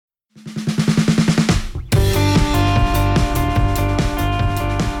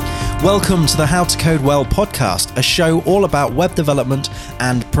Welcome to the How to Code Well podcast, a show all about web development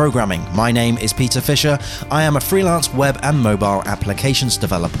and programming. My name is Peter Fisher. I am a freelance web and mobile applications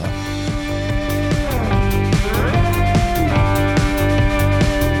developer.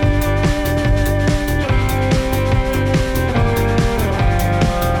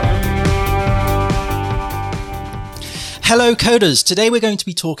 Hello coders, today we're going to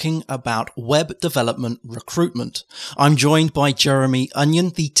be talking about web development recruitment. I'm joined by Jeremy Onion,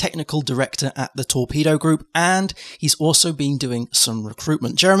 the technical director at the Torpedo Group, and he's also been doing some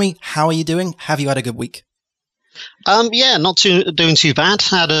recruitment. Jeremy, how are you doing? Have you had a good week? Not doing too bad.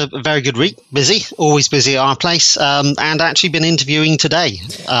 Had a very good week. Busy, always busy at our place, and actually been interviewing today.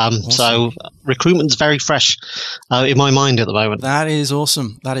 Awesome. So recruitment's very fresh in my mind at the moment. That is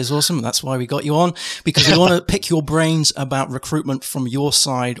awesome. That's why we got you on, because we want to pick your brains about recruitment from your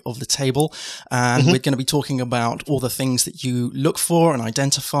side of the table. And we're going to be talking about all the things that you look for and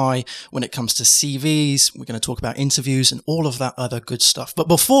identify when it comes to CVs. We're going to talk about interviews and all of that other good stuff. But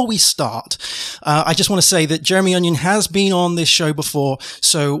before we start, I just want to say that Jeremy Onion has been on this show before.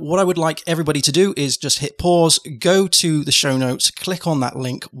 So what I would like everybody to do is just hit pause, go to the show notes, click on that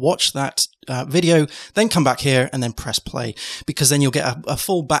link, watch that video, then come back here and then press play, because then you'll get a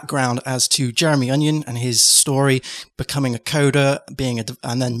full background as to Jeremy Onion and his story, becoming a coder,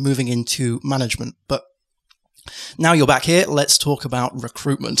 and then moving into management. But now you're back here, let's talk about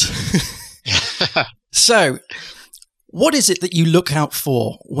recruitment. So, what is it that you look out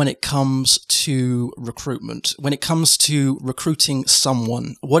for when it comes to recruitment? When it comes to recruiting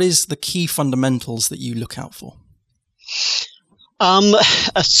someone, what is the key fundamentals that you look out for?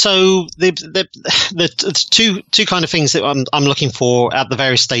 So the two kind of things that I'm looking for at the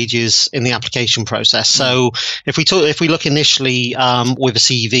various stages in the application process. So if we look initially with a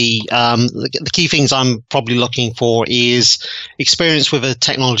CV, the key things I'm probably looking for is experience with a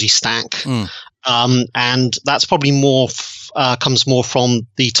technology stack. And that's probably comes more from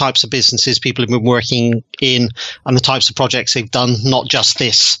the types of businesses people have been working in and the types of projects they've done, not just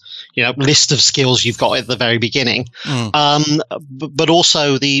this, list of skills you've got at the very beginning. But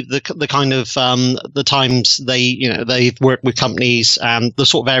also the kind of the times they've worked with companies and the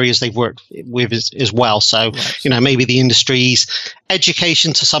sort of areas they've worked with as well. So, right. Maybe the industries,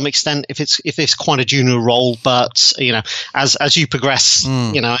 education to some extent if it's quite a junior role, but as you progress,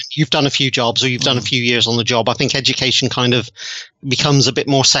 you've done a few jobs or you've done a few years on the job, I think education kind of becomes a bit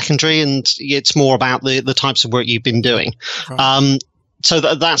more secondary and it's more about the types of work you've been doing. Right. So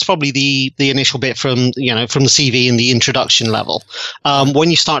that's probably the initial bit from the CV and the introduction level. When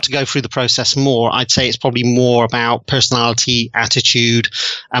you start to go through the process more, I'd say it's probably more about personality, attitude,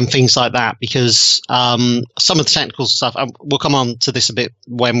 and things like that. Because some of the technical stuff, we'll come on to this a bit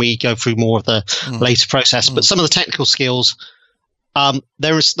when we go through more of the later process. But some of the technical skills,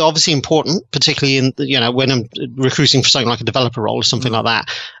 they're obviously important, particularly in when I'm recruiting for something like a developer role or something like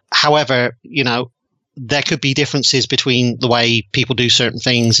that. However, there could be differences between the way people do certain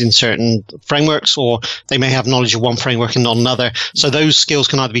things in certain frameworks, or they may have knowledge of one framework and not another. So those skills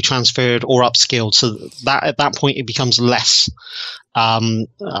can either be transferred or upskilled. So that at that point it becomes less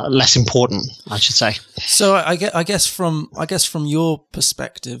important, I should say. So I guess from your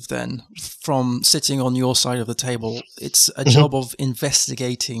perspective, then, from sitting on your side of the table, it's a job of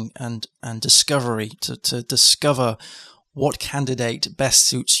investigating and discovery to discover what candidate best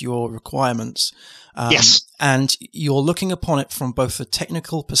suits your requirements. Yes. And you're looking upon it from both a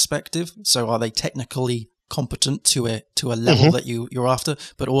technical perspective. So are they technically competent to a level that you're after,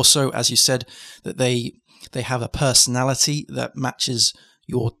 but also, as you said, that they have a personality that matches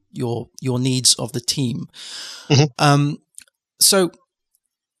your needs of the team. So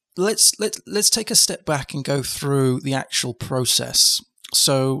let's take a step back and go through the actual process.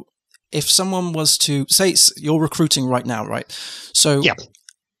 So if someone was to say, you're recruiting right now, right? So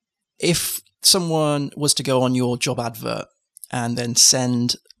if someone was to go on your job advert and then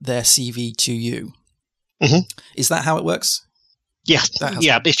send their CV to you, is that how it works? Yeah.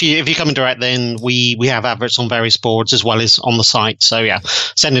 If you come in direct, then we have adverts on various boards as well as on the site. So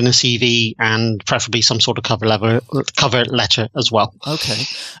send in a CV and preferably some sort of cover letter as well. Okay.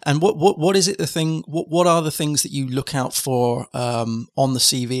 And what is it? What are the things that you look out for on the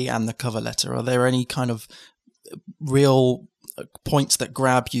CV and the cover letter? Are there any kind of real points that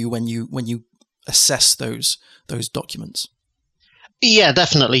grab you when you assess those documents? Yeah,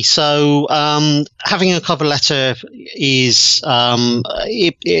 definitely. So having a cover letter is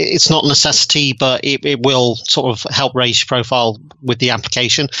it's not a necessity, but it will sort of help raise your profile with the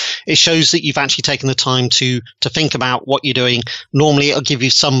application. It shows that you've actually taken the time to think about what you're doing. Normally, it'll give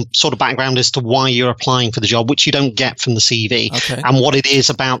you some sort of background as to why you're applying for the job, which you don't get from the CV, and what it is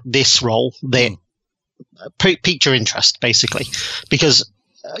about this role that piqued your interest, basically, because.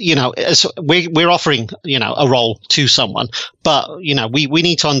 We're offering, a role to someone, but, we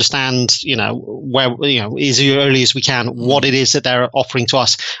need to understand, where, as early as we can, what it is that they're offering to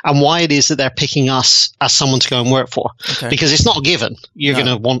us and why it is that they're picking us as someone to go and work for. Okay. Because it's not a given you're going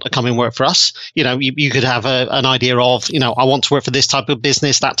to want to come and work for us. You could have an idea of, I want to work for this type of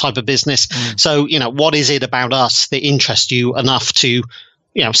business, that type of business. So, what is it about us that interests you enough to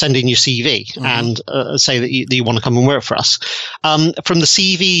send in your CV and say that you want to come and work for us. From the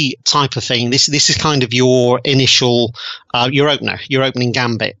CV type of thing, this is kind of your initial, your opening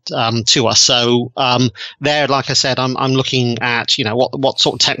gambit to us. So there, like I said, I'm looking at what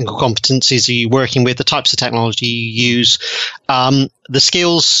sort of technical competencies are you working with, the types of technology you use, the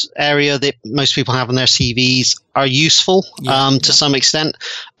skills area that most people have in their CVs are useful to some extent,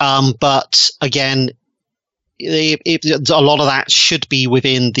 but again. A lot of that should be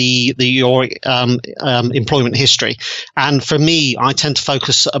within your employment history, and for me, I tend to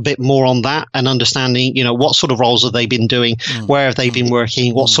focus a bit more on that and understanding, what sort of roles have they been doing, where have they been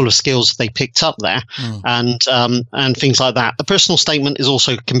working, what sort of skills have they picked up there, and things like that. The personal statement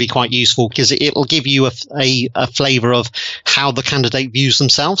can be quite useful because it'll give you a flavour of how the candidate views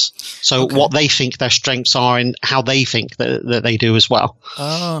themselves, so what they think their strengths are and how they think that they do as well.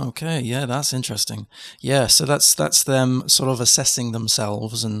 Oh, okay, yeah, that's interesting. Yeah, so that's them sort of assessing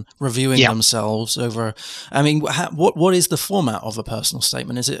themselves and reviewing themselves over. I mean, what is the format of a personal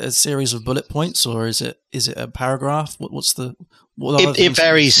statement? Is it a series of bullet points or is it a paragraph? It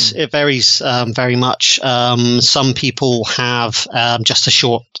varies. It varies very much. Some people have just a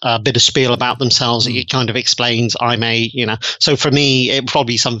short bit of spiel about themselves. It kind of explains I'm a, So for me, it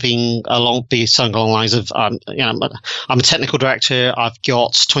probably something along the lines of I'm a technical director. I've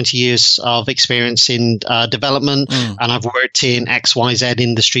got 20 years of experience in development, and I've worked in XYZ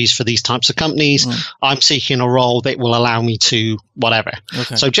industries for these types of companies. I'm seeking a role that will allow me to whatever.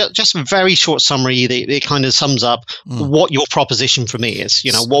 Okay. So just a very short summary that it kind of sums up what your proposition for me is,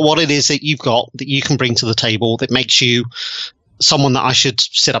 what it is that you've got that you can bring to the table that makes you someone that I should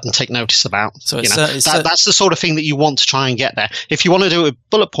sit up and take notice about. So that's the sort of thing that you want to try and get there. If you want to do it with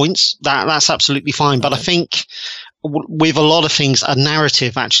bullet points, that's absolutely fine. But I think with a lot of things, a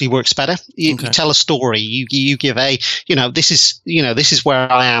narrative actually works better. You tell a story. You give this is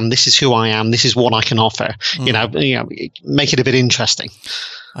where I am. This is who I am. This is what I can offer. Make it a bit interesting.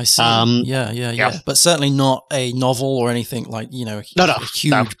 I see. Yeah. But certainly not a novel or anything like, a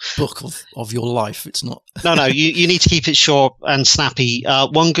huge book of your life. It's not. No. You need to keep it short and snappy.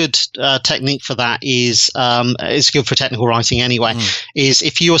 One good technique for that is good for technical writing anyway, is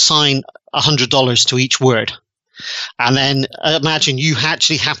if you assign $100 to each word. And then imagine you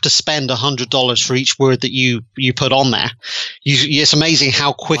actually have to spend $100 for each word that you put on there. It's amazing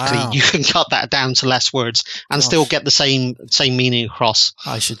how quickly you can cut that down to less words and still get the same meaning across.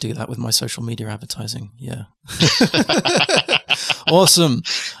 I should do that with my social media advertising. Yeah. Awesome.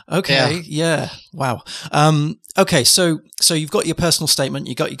 Okay. Yeah. Wow. Okay. So you've got your personal statement,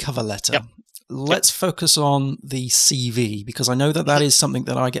 you got your cover letter. Yep. Let's focus on the CV, because I know that is something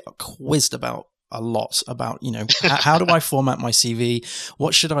that I get quizzed about a lot about, how do I format my CV?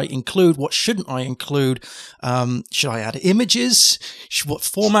 What should I include? What shouldn't I include? Should I add images? What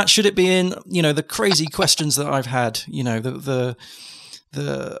format should it be in? The crazy questions that I've had, and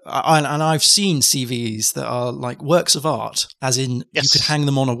I've seen CVs that are like works of art, as in you could hang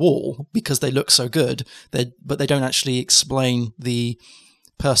them on a wall because they look so good, but they don't actually explain the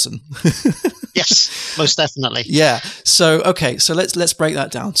person. Yes, most definitely. Yeah. So, okay. So let's break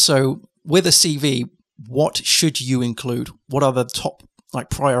that down. So with a CV, what should you include? What are the top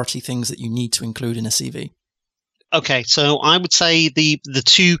priority things that you need to include in a CV? Okay, so I would say the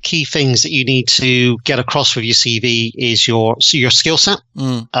two key things that you need to get across with your CV is your skill set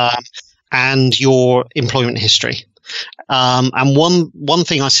and your employment history. And one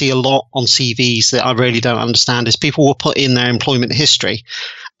thing I see a lot on CVs that I really don't understand is people will put in their employment history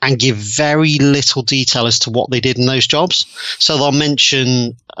and give very little detail as to what they did in those jobs. So they'll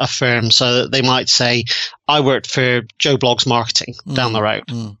mention a firm. So they might say, I worked for Joe Bloggs Marketing down the road.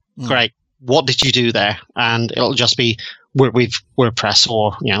 Great. What did you do there? And it'll just be work with WordPress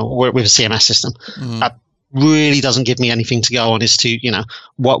or, work with a CMS system. really doesn't give me anything to go on as to,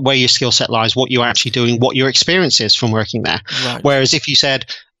 where your skill set lies, what you're actually doing, what your experience is from working there. Right. Whereas if you said,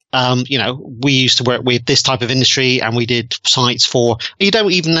 we used to work with this type of industry and we did sites for, you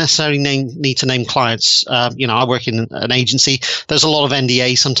don't even necessarily need to name clients. I work in an agency. There's a lot of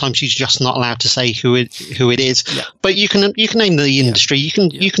NDA. Sometimes you're just not allowed to say who it is, but you can name the industry.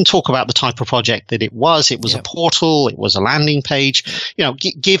 You can talk about the type of project that it was. It was a portal. It was a landing page.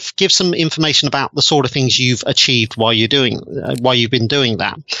 Give some information about the sort of things you've achieved while you've been doing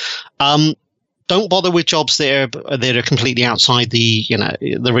that. Don't bother with jobs that are completely outside the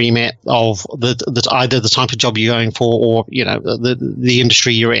remit of either the type of job you're going for or the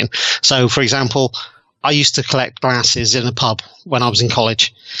industry you're in. So, for example, I used to collect glasses in a pub when I was in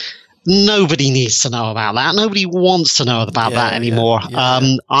college. Nobody needs to know about that. Nobody wants to know about that anymore.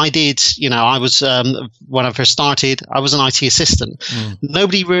 I did, I was, when I first started, I was an IT assistant.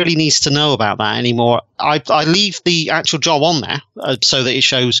 Nobody really needs to know about that anymore. I leave the actual job on there so that it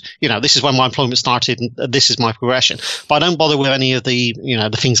shows, this is when my employment started and this is my progression. But I don't bother with any of the,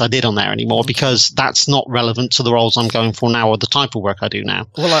 the things I did on there anymore because that's not relevant to the roles I'm going for now or the type of work I do now.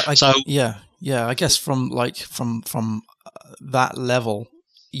 Well, I guess from that level,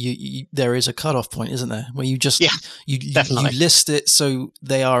 there is a cutoff point, isn't there? Where you just you list it so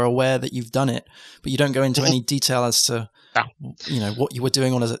they are aware that you've done it, but you don't go into any detail as to what you were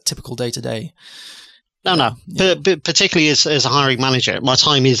doing on as a typical day to day. No. But particularly as a hiring manager, my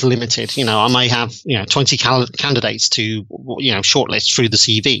time is limited. I may have 20 candidates to shortlist through the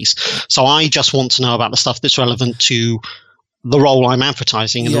CVs. So I just want to know about the stuff that's relevant to the role I'm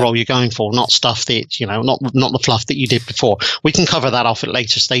advertising and the role you're going for, not stuff that, not the fluff that you did before. We can cover that off at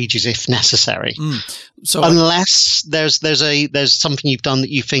later stages if necessary. So unless there's something you've done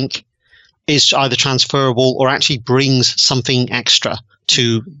that you think is either transferable or actually brings something extra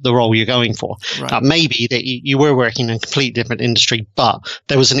to the role you're going for. Right. Maybe that you were working in a completely different industry, but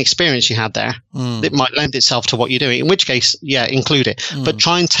there was an experience you had there that might lend itself to what you're doing, in which case, include it. But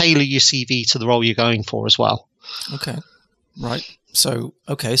try and tailor your CV to the role you're going for as well. Okay. Right. So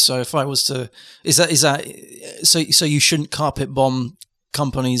if I was to, so you shouldn't carpet bomb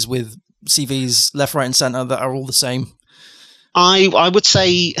companies with CVs left, right, and center that are all the same? I would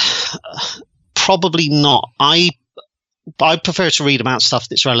say probably not. I prefer to read about stuff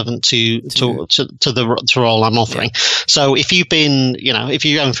that's relevant to the role I'm offering. Yeah. So if you've been, if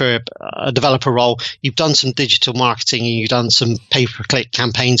you're going for a developer role, you've done some digital marketing and you've done some pay-per-click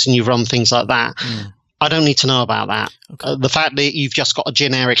campaigns and you've run things like that. I don't need to know about that. Okay. The fact that you've just got a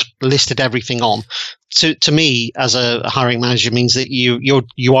generic listed everything on, to me as a hiring manager means that you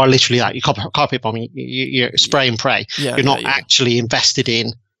are literally that. You're carpet bombing. You're spray and pray. Yeah, you're not actually invested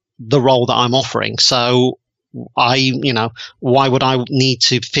in the role that I'm offering. So why would I need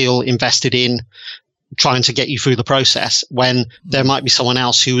to feel invested in trying to get you through the process when there might be someone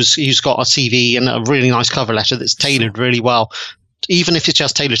else who's got a CV and a really nice cover letter that's tailored really well? Even if it's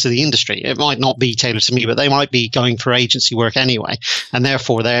just tailored to the industry, it might not be tailored to me, but they might be going for agency work anyway, and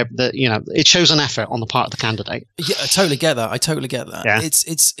therefore it shows an effort on the part of the candidate. Yeah, I totally get that. Yeah.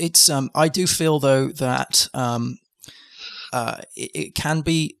 It's I do feel though that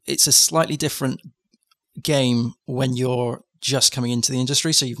it's a slightly different game when you're just coming into the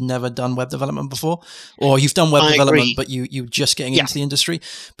industry, so you've never done web development before, or you've done web development, but you're just getting into the industry,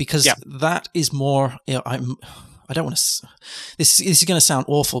 because that is more. I don't want to. This is going to sound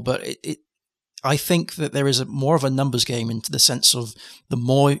awful, but I think that there is more of a numbers game in the sense of the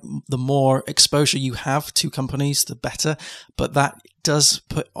more exposure you have to companies, the better. But that does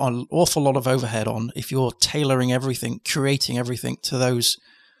put an awful lot of overhead on if you're tailoring everything, curating everything to those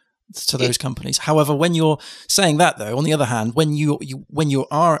companies. However, when you're saying that, though, on the other hand, when you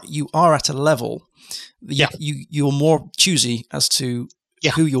are at a level, you're more choosy as to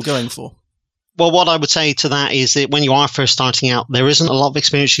who you're going for. Well, what I would say to that is that when you are first starting out, there isn't a lot of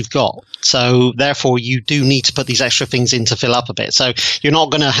experience you've got. So therefore, you do need to put these extra things in to fill up a bit. So you're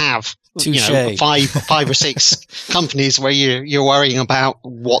not going to have five or six companies where you're worrying about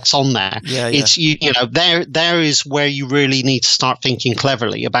what's on there. It's there is where you really need to start thinking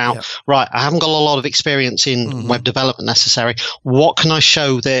cleverly about, right, I haven't got a lot of experience in web development necessary. What can I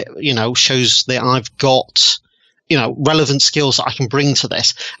show that, shows that I've got relevant skills that I can bring to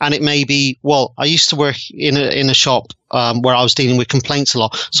this? And it may be, well, I used to work in a shop where I was dealing with complaints a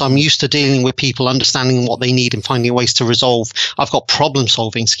lot. So I'm used to dealing with people, understanding what they need and finding ways to resolve. I've got problem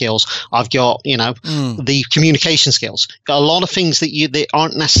solving skills. I've got, the communication skills. Got a lot of things that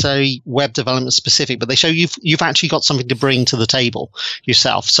aren't necessarily web development specific, but they show you've actually got something to bring to the table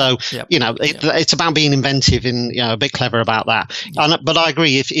yourself. So, it's about being inventive and, a bit clever about that. But I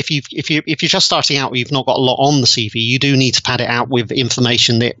agree. If you're just starting out, you've not got a lot on the CV, you do need to pad it out with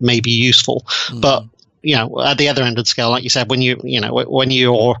information that may be useful. But at the other end of the scale, like you said, when you're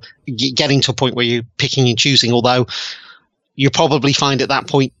getting to a point where you're picking and choosing, although you probably find at that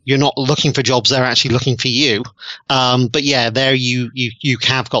point you're not looking for jobs, they're actually looking for you. But yeah, there you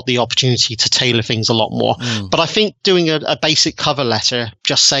have got the opportunity to tailor things a lot more. But I think doing a basic cover letter,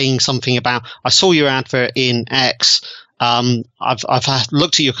 just saying something about, I saw your advert in X, I've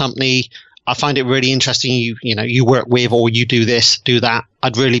looked at your company, I find it really interesting. You work with, or you do this, do that.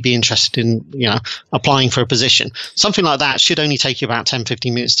 I'd really be interested in, applying for a position. Something like that should only take you about 10,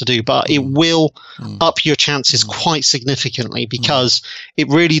 15 minutes to do, but it will up your chances quite significantly, because it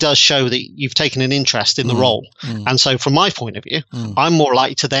really does show that you've taken an interest in the role. And so from my point of view, I'm more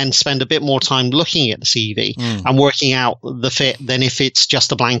likely to then spend a bit more time looking at the CV and working out the fit than if it's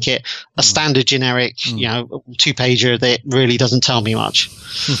just a blanket, a standard generic, 2-pager that really doesn't tell me much.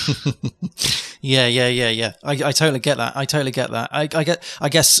 Yeah. I totally get that. I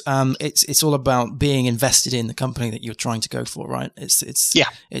guess it's all about being invested in the company that you're trying to go for, right? It's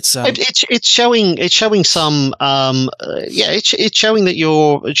showing some it's showing that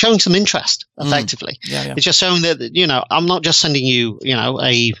you're showing some interest effectively. It's just showing that I'm not just sending you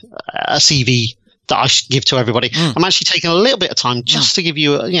a CV that I should give to everybody. I'm actually taking a little bit of time just to give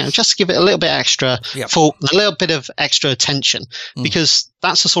you, just to give it a little bit extra thought, a little bit of extra attention, because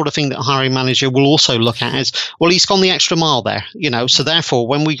that's the sort of thing that a hiring manager will also look at as, well, he's gone the extra mile there, so therefore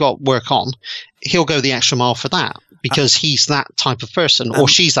when we got work on, he'll go the extra mile for that, because he's that type of person, or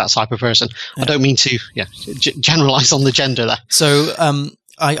she's that type of person. I don't mean to generalize on the gender there. So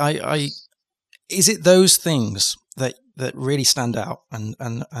I is it those things that really stand out and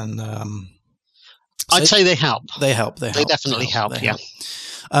I'd say they help. They help. They definitely help.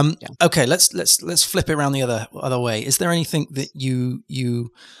 Okay, let's flip it around the other way. Is there anything that you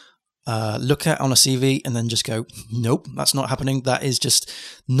look at on a CV and then just go, nope, that's not happening. That is just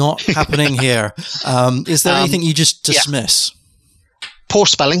not happening here. Is there anything you just dismiss? Poor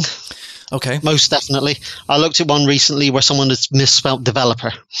spelling. Okay. Most definitely. I looked at one recently where someone has misspelled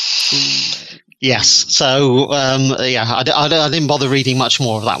developer. Yes. So, I didn't bother reading much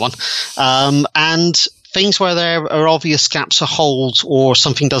more of that one. And things where there are obvious gaps or holes, or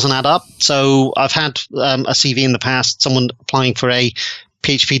something doesn't add up. So I've had a CV in the past, someone applying for a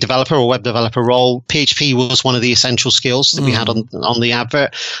PHP developer or web developer role. PHP was one of the essential skills that we had on the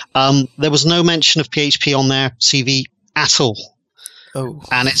advert. There was no mention of PHP on their CV at all. Oh.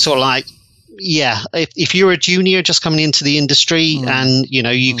 And it's sort of like, if you're a junior just coming into the industry and,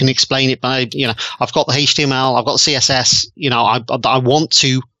 you can explain it by, I've got the HTML, I've got the CSS, I want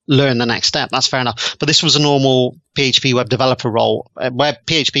to learn the next step. That's fair enough. But this was a normal PHP web developer role where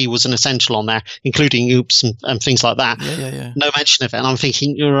PHP was an essential on there, including OOPS and things like that. No mention of it. And I'm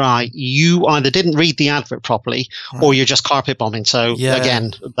thinking, you're right. You either didn't read the advert properly or you're just carpet bombing. So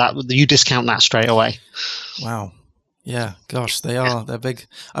again, that you discount that straight away. Wow. Yeah, gosh, they're big.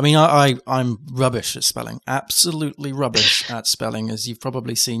 I mean, I'm rubbish at spelling, absolutely rubbish at spelling, as you've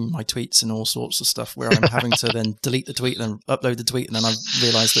probably seen my tweets and all sorts of stuff where I'm having to then delete the tweet and then upload the tweet, and then I've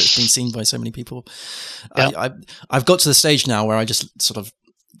realized that it's been seen by so many people. I've got to the stage now where I just sort of,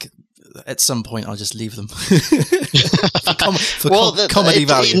 at some point, I'll just leave them for comedy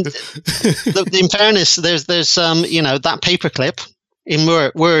value. In fairness, there's that paperclip. In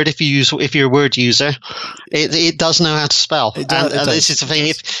Word, if you're a Word user, it does know how to spell. This is the thing.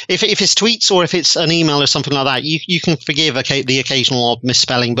 If it's tweets or if it's an email or something like that, you can forgive the occasional odd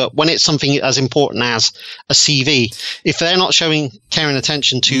misspelling. But when it's something as important as a CV, if they're not showing care and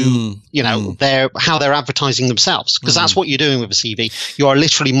attention to how they're advertising themselves, because that's what you're doing with a CV, you are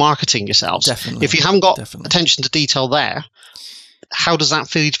literally marketing yourselves. Definitely. If you haven't got attention to detail there, how does that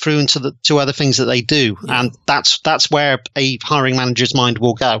feed through into to other things that they do? And that's where a hiring manager's mind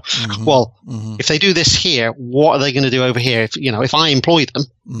will go. Well, if they do this here, what are they going to do over here? If I employ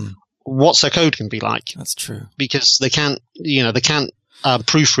them, what's their code going to be like? That's true. Because they can't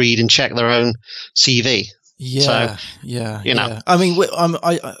proofread and check their own CV. Yeah. I mean,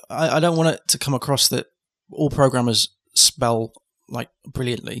 I don't want it to come across that all programmers spell like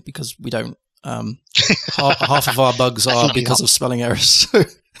brilliantly, because we don't. Half of our bugs are because of spelling errors.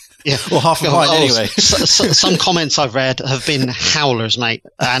 Yeah. Or half of mine, anyway. Some comments I've read have been howlers, mate.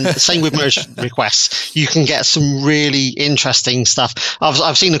 And same with merge requests. You can get some really interesting stuff.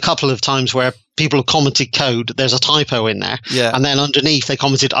 I've seen a couple of times where people have commented code, there's a typo in there. Yeah. And then underneath they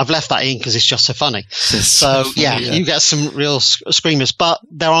commented, I've left that in because it's just so funny. So, yeah, you get some real screamers. But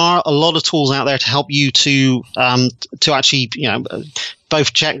there are a lot of tools out there to help you to actually,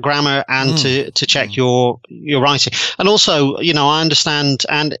 both check grammar and to check your writing. And also, I understand,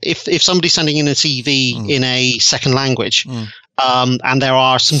 and if somebody's sending in a CV in a second language, and there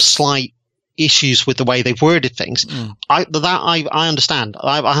are some slight issues with the way they've worded things, I understand.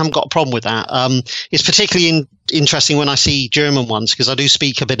 I haven't got a problem with that. It's particularly interesting when I see German ones, because I do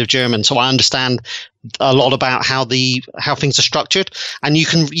speak a bit of German, so I understand a lot about how things are structured. And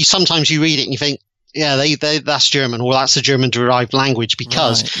sometimes you read it and you think, yeah, that's German, or that's a German-derived language,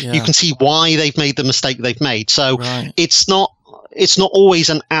 because you can see why they've made the mistake they've made. So it's not always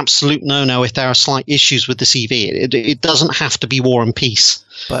an absolute no-no if there are slight issues with the CV. It doesn't have to be War and Peace.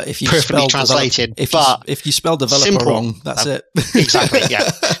 But if you perfectly translated, if you spell developer wrong, that's it. Exactly. Yeah,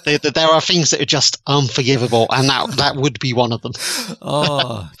 there are things that are just unforgivable, and that would be one of them.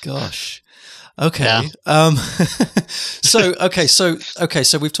 Oh gosh. Okay. Yeah. So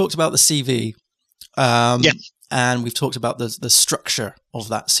we've talked about the CV. And we've talked about the structure of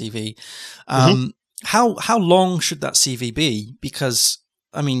that CV. How long should that CV be? Because,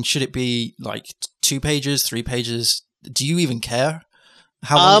 should it be like 2 pages, 3 pages? Do you even care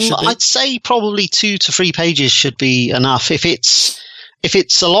how long it should be? I'd say probably 2 to 3 pages should be enough. If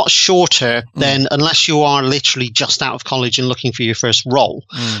it's a lot shorter, then unless you are literally just out of college and looking for your first role,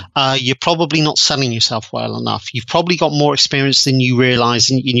 you're probably not selling yourself well enough. You've probably got more experience than you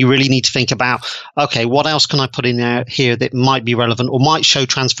realize, and you really need to think about, okay, what else can I put in there here that might be relevant or might show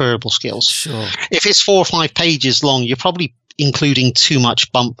transferable skills? Sure. If it's 4 or 5 pages long, you're probably including too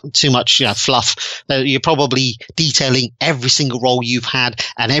much fluff. You're probably detailing every single role you've had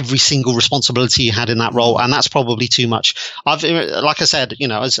and every single responsibility you had in that role, and that's probably too much. Like I said,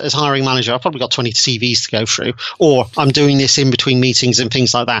 as hiring manager, I've probably got 20 CVs to go through, or I'm doing this in between meetings and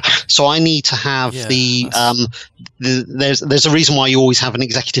things like that. So I need to have there's a reason why you always have an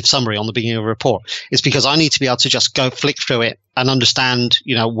executive summary on the beginning of a report. It's because I need to be able to just go flick through it and understand,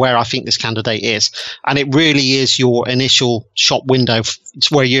 where I think this candidate is. And it really is your initial shop window.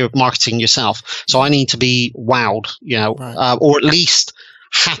 It's where you're marketing yourself. So I need to be wowed, or at least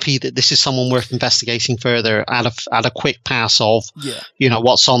happy that this is someone worth investigating further at a quick pass of,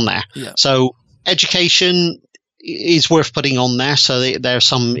 what's on there. Yeah. So education is worth putting on there, so there's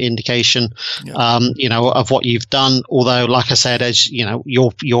some indication, of what you've done. Although, like I said, as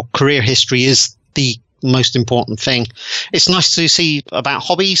your career history is the most important thing. It's nice to see about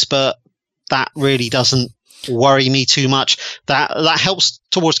hobbies, but that really doesn't worry me too much. That helps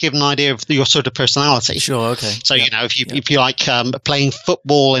towards giving an idea of your sort of personality. Sure. Okay. So if you like playing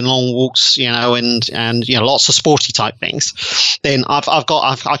football in long walks, and lots of sporty type things, then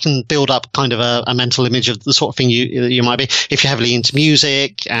I can build up kind of a mental image of the sort of thing you might be. If you're heavily into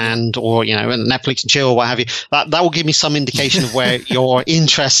music or Netflix and chill or what have you, that will give me some indication of where your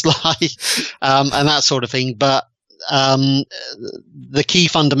interests lie, and that sort of thing. But the key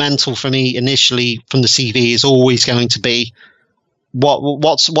fundamental for me initially from the CV is always going to be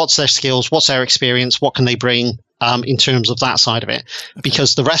what's their skills, what's their experience, what can they bring in terms of that side of it. Okay.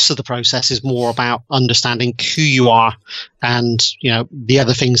 Because the rest of the process is more about understanding who you are and the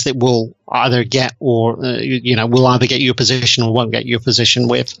other things that will either get or will either get you a position or won't get you a position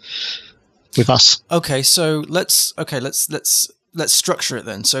with us. Okay, so let's structure it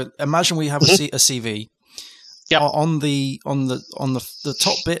then. So imagine we have a CV. Yep. On the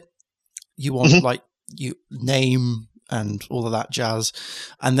top bit, you want like you name and all of that jazz,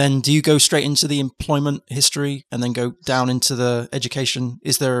 and then do you go straight into the employment history and then go down into the education?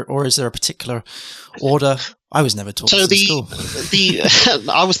 Is there a particular order? I was never taught this in school.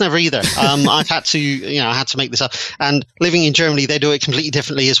 I was never either. I've had to make this up. And living in Germany, they do it completely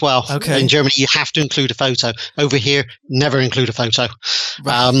differently as well. Okay. In Germany, you have to include a photo. Over here, never include a photo,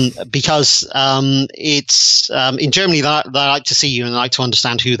 right. Because it's in Germany they like to see you and they like to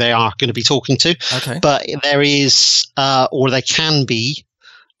understand who they are going to be talking to. Okay. But there is, or there can be,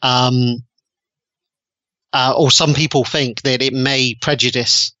 or some people think that it may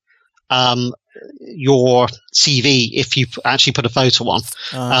prejudice your CV if you actually put a photo on,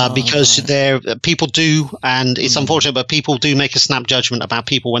 because people do, and it's unfortunate, but people do make a snap judgment about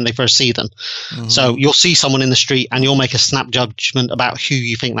people when they first see them. So you'll see someone in the street and you'll make a snap judgment about who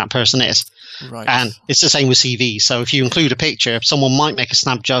you think that person is. Right. And it's the same with CVs. So if you include a picture, someone might make a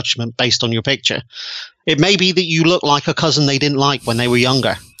snap judgment based on your picture. It may be that you look like a cousin they didn't like when they were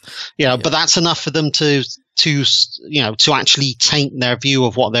younger. But that's enough for them to actually taint their view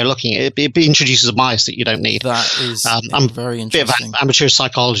of what they're looking at. It introduces a bias that you don't need. That is I'm very interesting. A bit of an amateur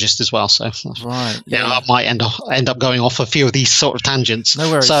psychologist as well, so right. I might end up going off a few of these sort of tangents. No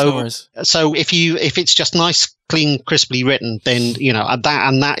worries. So if it's just nice, clean, crisply written, then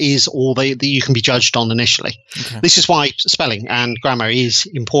that is all that you can be judged on initially. Okay. This is why spelling and grammar is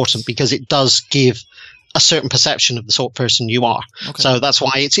important, because it does give a certain perception of the sort of person you are. Okay. So that's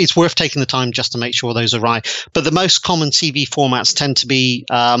why it's worth taking the time just to make sure those are right. But the most common CV formats tend to be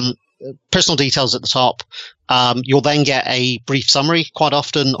personal details at the top. You'll then get a brief summary quite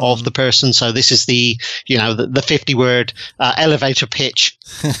often of the person. So this is the 50-word elevator pitch,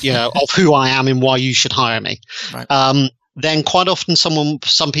 of who I am and why you should hire me. Right. Then quite often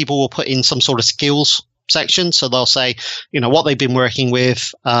some people will put in some sort of skills section. So they'll say, what they've been working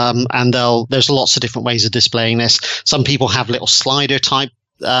with, and there's lots of different ways of displaying this. Some people have little slider type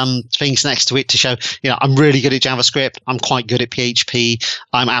things next to it to show, I'm really good at JavaScript. I'm quite good at PHP.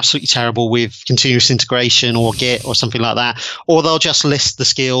 I'm absolutely terrible with continuous integration or Git or something like that. Or they'll just list the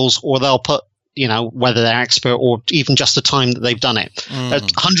skills, or they'll put, whether they're expert or even just the time that they've done it. There's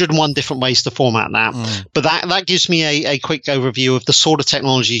 101 different ways to format that. But that gives me a quick overview of the sort of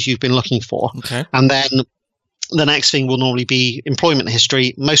technologies you've been looking for. Okay. And then the next thing will normally be employment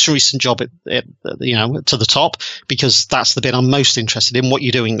history, most recent job to the top, because that's the bit I'm most interested in. What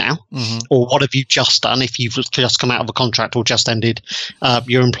you're doing now, or what have you just done? If you've just come out of a contract or just ended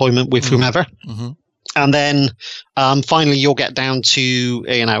your employment with whomever, and then finally you'll get down to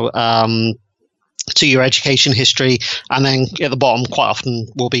to your education history, and then at the bottom quite often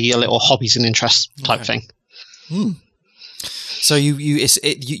will be a little hobbies and interests type thing. So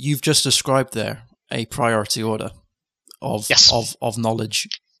you've just described there a priority order of knowledge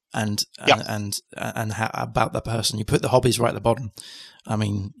and how, about that person. You put the hobbies right at the bottom. I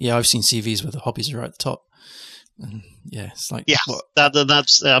mean, I've seen CVs where the hobbies are right at the top. And it's like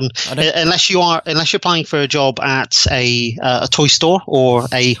that's unless you're applying for a job at a toy store or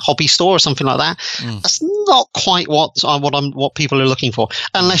a hobby store or something like that. That's not quite what people are looking for,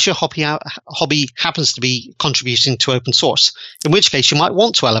 unless your hobby happens to be contributing to open source, in which case you might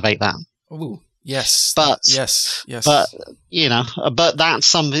want to elevate that. Ooh. Yes, but that's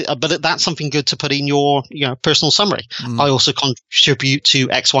something good to put in your personal summary. I also contribute to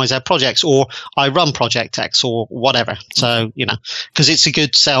XYZ projects, or I run project X, or whatever. So because it's a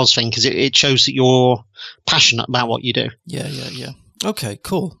good sales thing, because it shows that you're passionate about what you do. Yeah. Okay,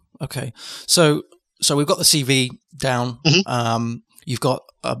 cool. Okay, so we've got the CV down. You've got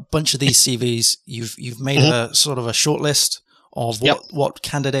a bunch of these CVs. You've made a sort of a short list of what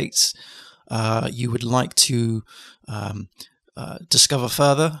candidates you would like to discover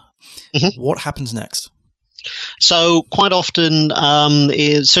further. What happens next? So quite often,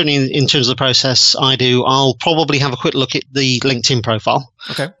 certainly in terms of the process I'll probably have a quick look at the LinkedIn profile.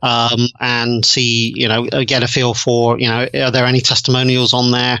 Okay. And see, get a feel for, are there any testimonials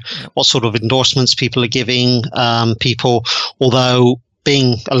on there? What sort of endorsements people are giving people, although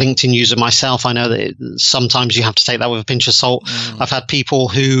being a LinkedIn user myself, I know that sometimes you have to take that with a pinch of salt. I've had people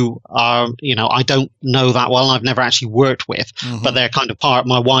who are, I don't know that well, and I've never actually worked with, but they're kind of part of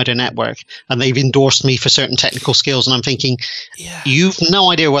my wider network, and they've endorsed me for certain technical skills, and I'm thinking, you've no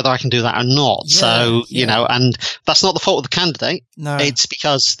idea whether I can do that or not. So, and that's not the fault of the candidate. No. It's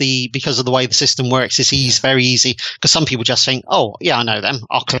because of the way the system works. It's very easy, because some people just think, oh, yeah, I know them.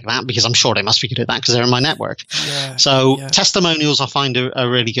 I'll click that because I'm sure they must be good at that because they're in my network. So testimonials, I find, are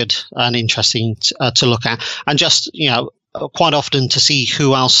really good and interesting to look at, and just quite often to see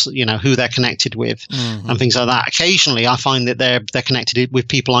who else who they're connected with and things like that. Occasionally I find that they're connected with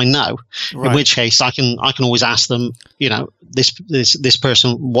people I know, in which case I can always ask them, this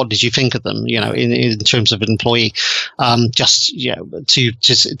person, what did you think of them, in terms of an employee, just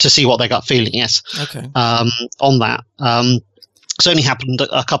to see what their gut feeling is. Okay. On that. It's only happened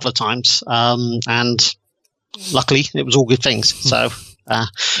a couple of times, and luckily it was all good things. So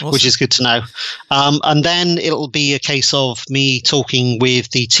awesome. Which is good to know. And then it'll be a case of me talking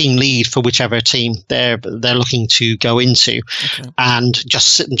with the team lead for whichever team they're looking to go into, and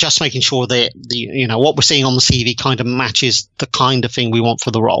just making sure that what we're seeing on the CV kind of matches the kind of thing we want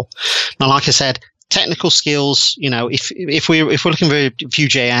for the role. Now, like I said, technical skills, if we're looking for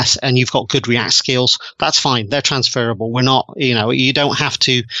Vue.js and you've got good React skills, that's fine. They're transferable. We're not, you don't have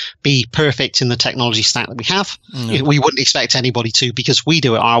to be perfect in the technology stack that we have. We wouldn't expect anybody to, because we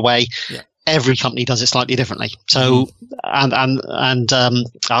do it our way. Every company does it slightly differently. So, and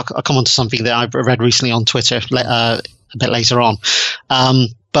I'll come on to something that I've read recently on Twitter a bit later on.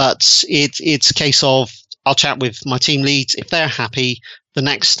 But it's a case of, I'll chat with my team leads. If they're happy, the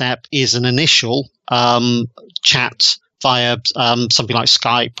next step is an initial chat via something like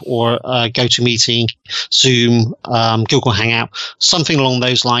Skype or GoToMeeting, Zoom, Google Hangout, something along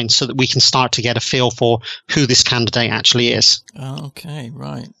those lines, so that we can start to get a feel for who this candidate actually is. Okay,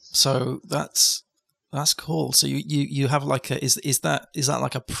 right. So that's cool. So you have like is that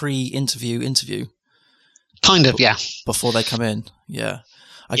like a pre-interview? Kind of, yeah. Before they come in, yeah.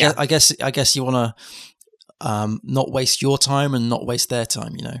 I guess you want to not waste your time and not waste their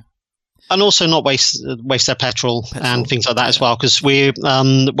time, you know. And also not waste their petrol and things like that as well, because we're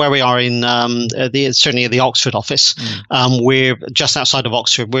where we are in certainly the Oxford office. We're just outside of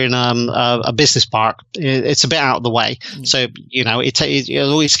Oxford. We're in a business park. It's a bit out of the way, so you know it's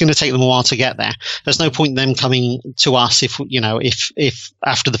going to take them a while to get there. There's no point in them coming to us if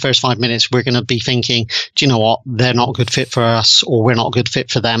after the first 5 minutes we're going to be thinking, do you know what, they're not a good fit for us, or we're not a good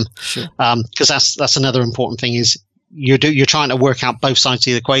fit for them. Sure. Because that's another important thing is, you're trying to work out both sides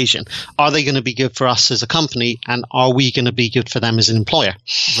of the equation. Are they going to be good for us as a company, and are we going to be good for them as an employer?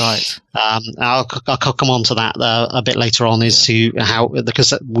 Right. I'll come on to that a bit later on, as to how,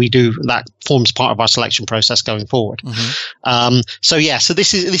 because that forms part of our selection process going forward. So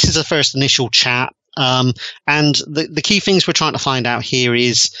this is the first initial chat, and the key things we're trying to find out here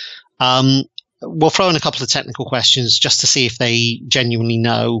is, we'll throw in a couple of technical questions just to see if they genuinely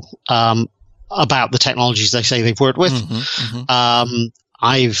know about the technologies they say they've worked with.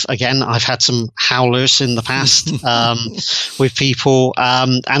 I've had some howlers in the past with people,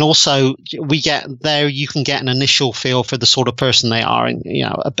 and also you can get an initial feel for the sort of person they are, and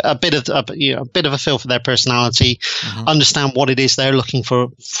a bit of a feel for their personality, understand what it is they're looking for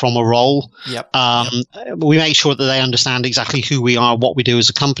from a role. We make sure that they understand exactly who we are, what we do as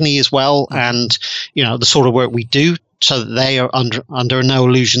a company as well, and the sort of work we do, so that they are under no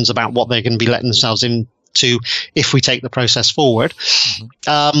illusions about what they're going to be letting themselves into if we take the process forward.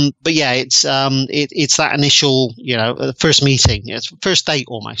 But yeah, it's that initial, first meeting, it's first date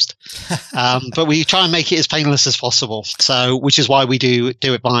almost. But we try and make it as painless as possible. So, which is why we do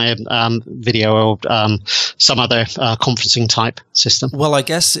it via video or some other conferencing type system. Well, I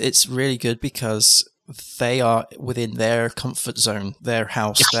guess it's really good because they are within their comfort zone, their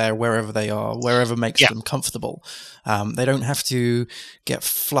house, wherever they are, wherever makes them comfortable. They don't have to get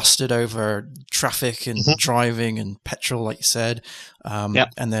flustered over traffic and driving and petrol, like you said,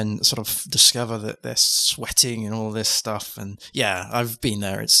 and then sort of discover that they're sweating and all this stuff. And yeah, I've been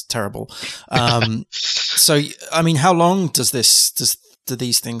there; it's terrible. So, I mean, how long do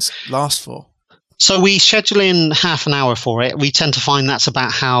these things last for? So we schedule in half an hour for it. We tend to find that's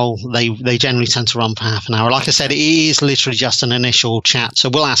about how they generally tend to run for half an hour. Like I said, it is literally just an initial chat. So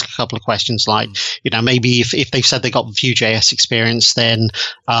we'll ask a couple of questions like, maybe if they've said they got Vue.js experience, then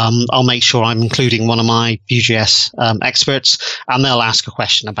I'll make sure I'm including one of my Vue.js experts, and they'll ask a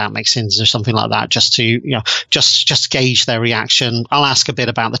question about mixins or something like that, just to just gauge their reaction. I'll ask a bit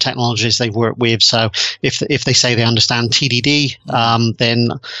about the technologies they've worked with. So if they say they understand TDD, then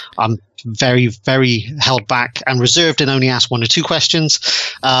I'm very, very held back and reserved and only ask one or two questions.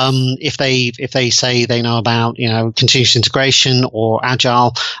 If they say they know about continuous integration or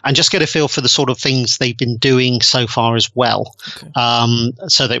agile, and just get a feel for the sort of things they've been doing so far as well,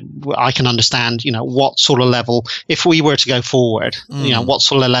 so that I can understand what sort of level, if we were to go forward, what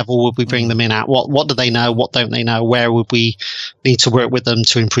sort of level would we bring them in at? What do they know? What don't they know? Where would we need to work with them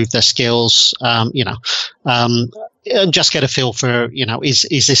to improve their skills? And just get a feel for,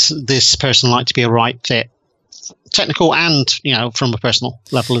 is this person like to be a right fit, technical and, from a personal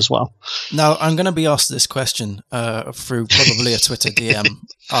level as well. Now, I'm going to be asked this question through probably a Twitter DM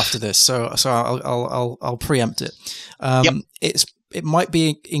after this, so I'll preempt it. It might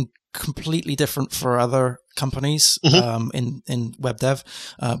be completely different for other companies in web dev,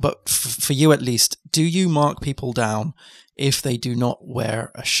 but for you at least, do you mark people down if they do not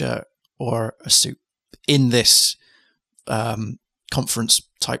wear a shirt or a suit in this conference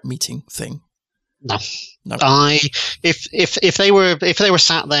type meeting thing? No. If they were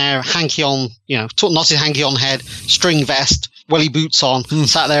sat there hanky on, knotted hanky on head, string vest, welly boots on,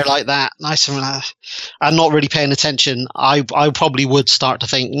 sat there like that, nice and not really paying attention, I probably would start to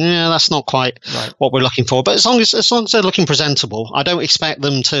think, that's not quite what we're looking for. But as long as they're looking presentable, I don't expect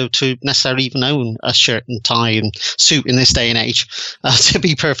them to necessarily even own a shirt and tie and suit in this day and age. To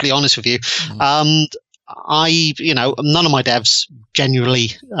be perfectly honest with you. None of my devs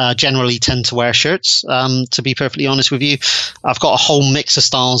generally tend to wear shirts. To be perfectly honest with you, I've got a whole mix of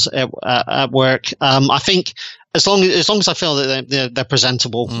styles at work. I think as long as I feel that they're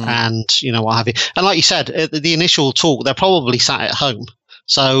presentable and what have you. And like you said, the initial talk, they're probably sat at home.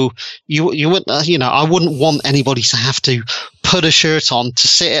 So you wouldn't, I wouldn't want anybody to have to put a shirt on to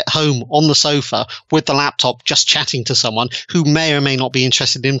sit at home on the sofa with the laptop just chatting to someone who may or may not be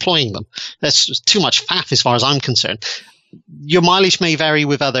interested in employing them. That's too much faff as far as I'm concerned. Your mileage may vary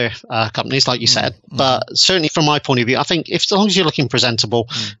with other companies, like you said, but certainly from my point of view, I think as long as you're looking presentable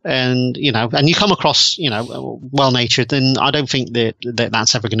and you come across well-natured, then I don't think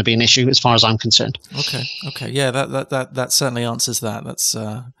that's ever going to be an issue as far as I'm concerned. Okay, yeah, that certainly answers that.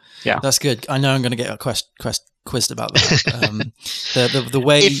 That's good. I know I'm going to get quizzed about that. The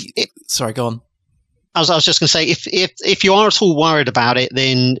way. Sorry, go on. I was just going to say, if you are at all worried about it,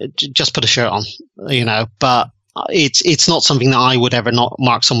 then just put a shirt on, but. It's not something that I would ever not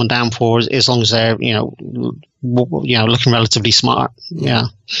mark someone down for, as long as they're looking relatively smart. Yeah,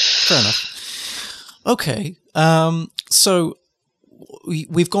 fair enough. Okay, so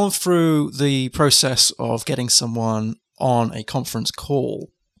we've gone through the process of getting someone on a conference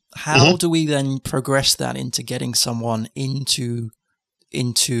call. How do we then progress that into getting someone into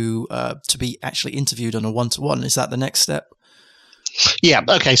to be actually interviewed on a one-to-one? Is that the next step? Yeah.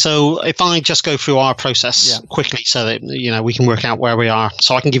 Okay. So if I just go through our process quickly, so that we can work out where we are.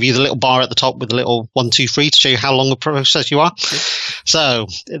 So I can give you the little bar at the top with the little 1, 2, 3 to show you how long a process you are. So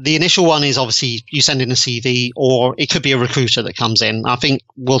the initial one is obviously you send in a CV, or it could be a recruiter that comes in. I think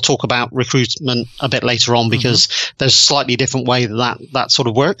we'll talk about recruitment a bit later on because there's a slightly different way that sort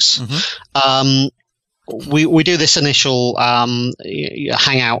of works. We do this initial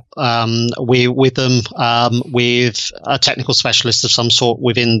hangout with them with a technical specialist of some sort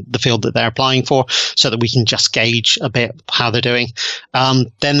within the field that they're applying for, so that we can just gauge a bit how they're doing.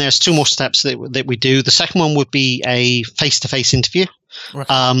 Then there's 2 more steps that we do. The second one would be a face-to-face interview. Okay.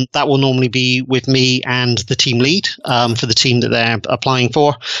 That will normally be with me and the team lead for the team that they're applying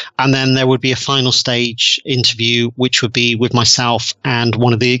for. And then there would be a final stage interview, which would be with myself and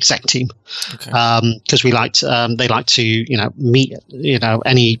one of the exec team. Okay. Because they like to meet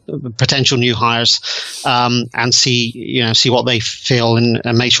any potential new hires and see what they feel and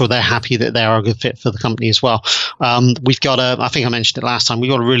make sure they're happy that they are a good fit for the company as well. We've got I think I mentioned it last time,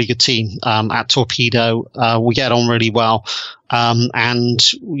 we've got a really good team at Torpedo. We get on really well. And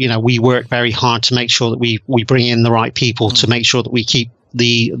we work very hard to make sure that we bring in the right people to make sure that we keep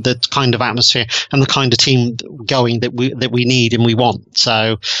the kind of atmosphere and the kind of team going that we need and we want.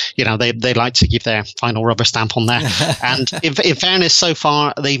 So, they like to give their final rubber stamp on there. And in fairness, so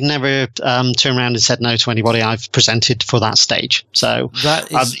far, they've never turned around and said no to anybody I've presented for that stage. So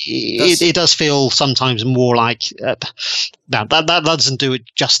it does feel sometimes more like, no, that doesn't do it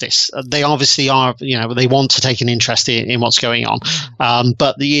justice. They obviously are, they want to take an interest in what's going on.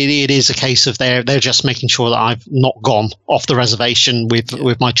 But it is a case of they're just making sure that I've not gone off the reservation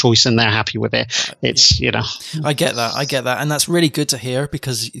with my choice and they're happy with it. It's, I get that. And that's really good to hear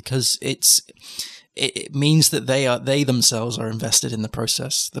because it means that they themselves are invested in the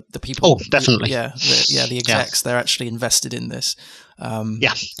process. The people. Oh, definitely. The execs, they're actually invested in this.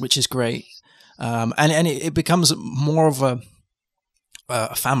 Which is great. And it becomes more of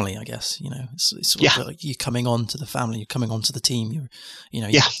a family, I guess. It's sort of like you coming on to the family, you're coming on to the team.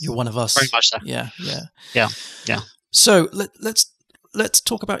 You're one of us. Very much so. Yeah. So let's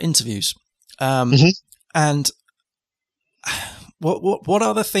talk about interviews. And what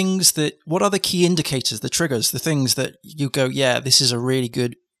are the things what are the key indicators, the triggers, the things that you go, yeah, this is a really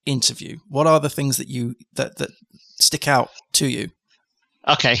good interview? What are the things that stick out to you?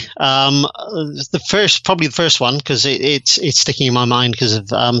 Okay. Probably the first one, because it's sticking in my mind because of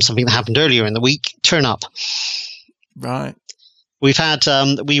something that happened earlier in the week. Turn up. Right. We've had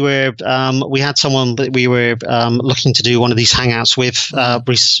we had someone that we were looking to do one of these hangouts with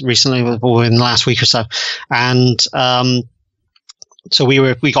recently, or in the last week or so, and so we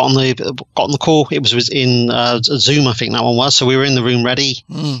got on the call. It was in Zoom, I think that one was. So we were in the room ready,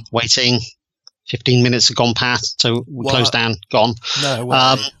 waiting. 15 minutes had gone past, so we closed down, gone. No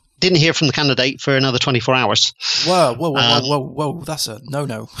way. Didn't hear from the candidate for another 24 hours. Whoa, that's a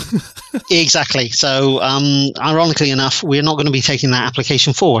no. Exactly. So, ironically enough, we're not going to be taking that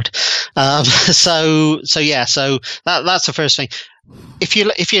application forward. So that's the first thing. If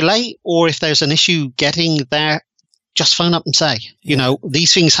you're late or if there's an issue getting there, just phone up and say,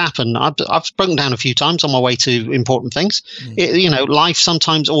 these things happen. I've broken down a few times on my way to important things. Life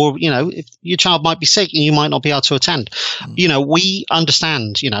sometimes, or, if your child might be sick and you might not be able to attend. We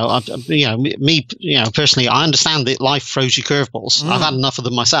understand, me personally, I understand that life throws you curveballs. I've had enough of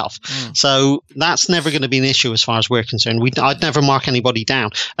them myself. So that's never going to be an issue as far as we're concerned. I'd never mark anybody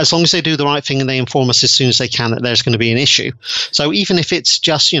down. As long as they do the right thing and they inform us as soon as they can that there's going to be an issue. So even if it's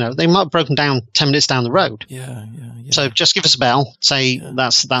just, they might have broken down 10 minutes down the road. Yeah. So just give us a bell. Say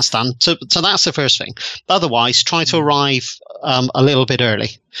that's done. So that's the first thing. Otherwise, try to arrive a little bit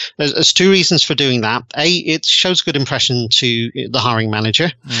early. There's two reasons for doing that. A, it shows a good impression to the hiring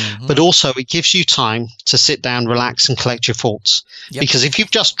manager, but also it gives you time to sit down, relax, and collect your thoughts. Because if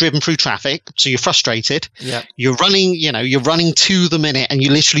you've just driven through traffic, so you're frustrated, you're running to the minute, and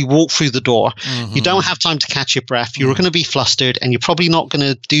you literally walk through the door. You don't have time to catch your breath. You're going to be flustered, and you're probably not going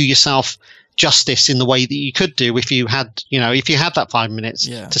to do yourself justice in the way that you could do if you had that 5 minutes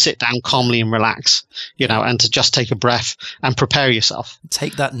to sit down calmly and relax, and to just take a breath and prepare yourself.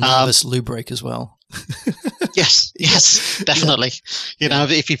 Take that nervous loo break as well. Yes, definitely.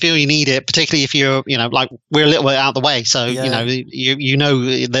 If you feel you need it, particularly if you're, like we're a little bit out of the way, so you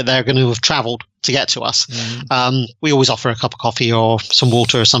know that they're going to have travelled to get to us. We always offer a cup of coffee or some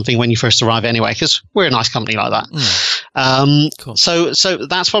water or something when you first arrive anyway, because we're a nice company like that. Cool. So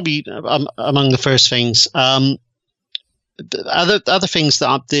that's probably among the first things. Other things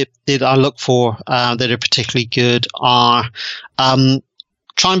that I look for that are particularly good are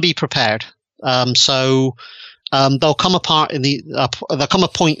try and be prepared. There'll come a point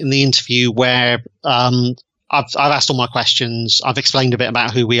in the interview where I've asked all my questions. I've explained a bit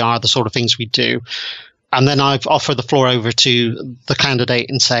about who we are, the sort of things we do. And then I've offered the floor over to the candidate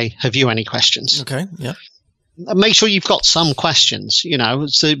and say, have you any questions? Okay. Yeah. Make sure you've got some questions,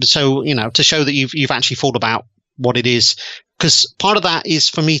 so to show that you've actually thought about what it is. Because part of that is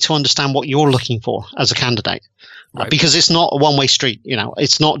for me to understand what you're looking for as a candidate. Right. Because it's not a one-way street.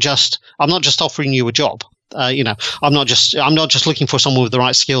 It's not just, I'm not just offering you a job. I'm not just looking for someone with the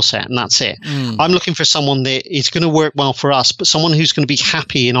right skill set and that's it. I'm looking for someone that is going to work well for us, but someone who's going to be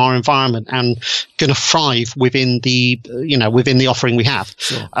happy in our environment and going to thrive within the offering we have.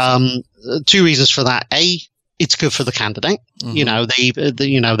 Sure. Two reasons for that. A, it's good for the candidate.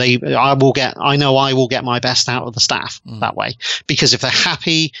 I will get my best out of the staff that way, because if they're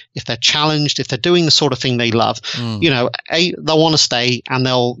happy, if they're challenged, if they're doing the sort of thing they love, they'll want to stay, and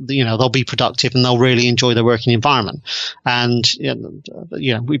they'll be productive, and they'll really enjoy their working environment. And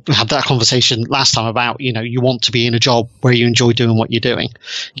we had that conversation last time about you want to be in a job where you enjoy doing what you're doing.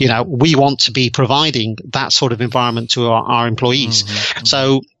 We want to be providing that sort of environment to our employees.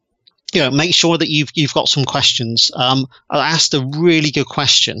 So make sure that you've got some questions. I asked a really good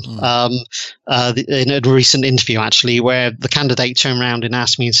question in a recent interview, actually, where the candidate turned around and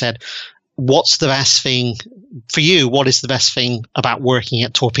asked me and said, "What's the best thing for you? What is the best thing about working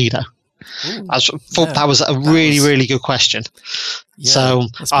at Torpedo?" I thought that was a really good question. Yeah, so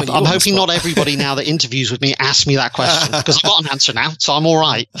I'm hoping not everybody now that interviews with me asks me that question, because I've got an answer now, so I'm all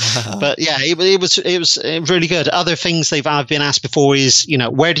right. But yeah, it was really good. Other things I've been asked before is,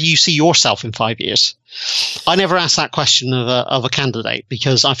 where do you see yourself in 5 years? I never ask that question of a candidate,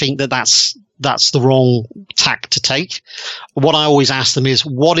 because I think that's the wrong tack to take. What I always ask them is,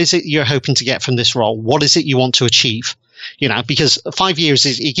 what is it you're hoping to get from this role? What is it you want to achieve? Because 5 years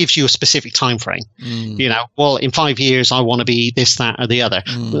it gives you a specific time frame. Well, in 5 years, I want to be this, that, or the other.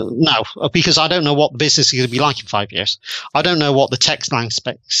 No, because I don't know what the business is going to be like in 5 years. I don't know what the tech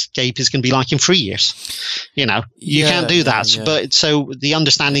landscape is going to be like in 3 years. You can't do that. Yeah. But so the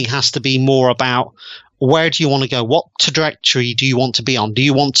understanding has to be more about, where do you want to go? What trajectory do you want to be on? Do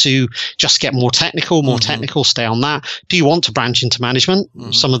you want to just get more technical, stay on that? Do you want to branch into management?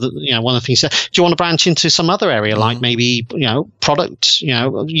 Some of the, one of the things, do you want to branch into some other area, like maybe, product,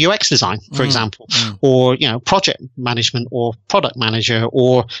 UX design, for example, or, project management, or product manager,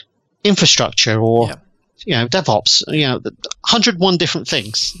 or infrastructure, or, DevOps, 101 different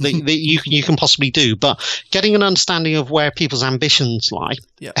things that you can possibly do. But getting an understanding of where people's ambitions lie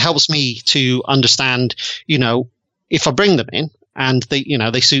helps me to understand, if I bring them in and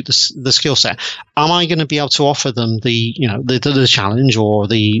they suit the skill set, am I going to be able to offer them the challenge or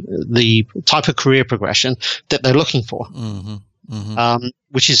the type of career progression that they're looking for,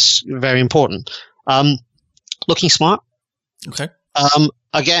 which is very important. Looking smart. Okay.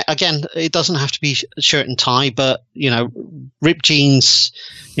 Again, it doesn't have to be shirt and tie, but ripped jeans,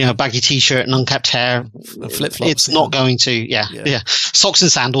 baggy t-shirt and unkept hair. Flip-flops. It's not going to. Yeah. Socks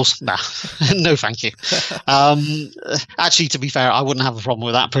and sandals. Nah, no, thank you. Actually, to be fair, I wouldn't have a problem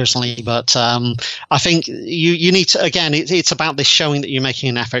with that personally, but I think you need to. Again, it's about this showing that you're making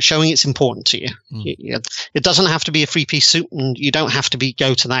an effort, showing it's important to you. It doesn't have to be a three-piece suit, and you don't have to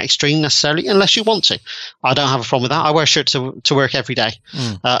go to that extreme necessarily, unless you want to. I don't have a problem with that. I wear shirts to work every day.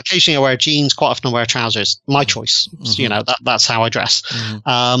 Occasionally I wear jeans, quite often I wear trousers. My choice. That's how I dress.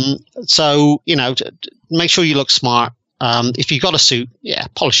 So, make sure you look smart. If you've got a suit,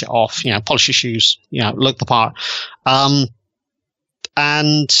 polish it off, polish your shoes, look the part.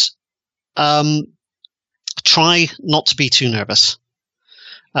 And try not to be too nervous.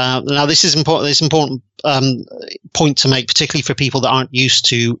 Now, this is important. This is an important point to make, particularly for people that aren't used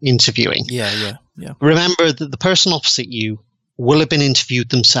to interviewing. Yeah. Remember that the person opposite you will have been interviewed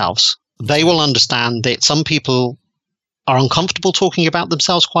themselves. They will understand that some people are uncomfortable talking about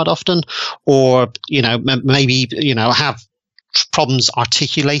themselves quite often, or maybe have problems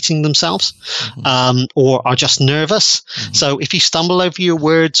articulating themselves, or are just nervous. So if you stumble over your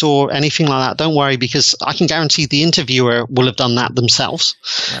words or anything like that, don't worry, because I can guarantee the interviewer will have done that themselves.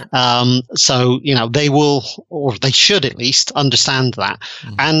 Right. So they will, or they should at least, understand that.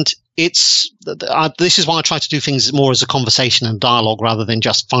 And this is why I try to do things more as a conversation and dialogue rather than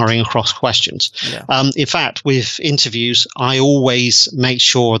just firing across questions. In fact, with interviews, I always make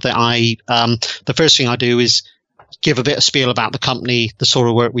sure that the first thing I do is give a bit of spiel about the company, the sort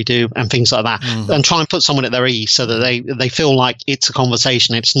of work we do, and things like that, and try and put someone at their ease so that they feel like it's a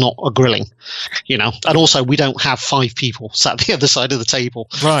conversation, it's not a grilling, And also, we don't have 5 people sat the other side of the table,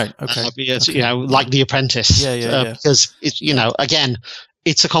 right? Okay, like The Apprentice, because it's again,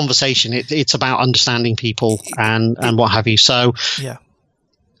 it's a conversation. It's about understanding people and what have you. So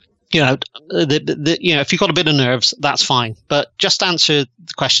if you've got a bit of nerves, that's fine. But just answer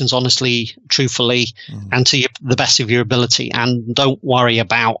the questions honestly, truthfully, and to the best of your ability. And don't worry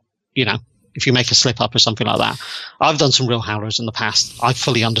about, if you make a slip up or something like that. I've done some real howlers in the past. I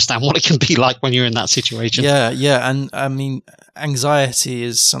fully understand what it can be like when you're in that situation. Yeah. And I mean, anxiety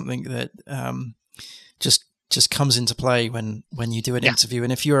is something that just comes into play when you do an interview.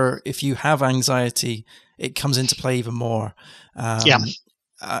 And if you have anxiety, it comes into play even more.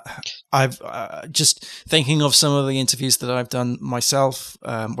 I've just thinking of some of the interviews that I've done myself,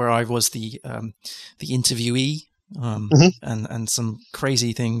 where I was the interviewee, and some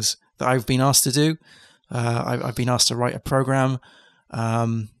crazy things that I've been asked to do. I've been asked to write a program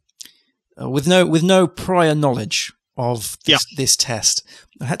with no prior knowledge of this test.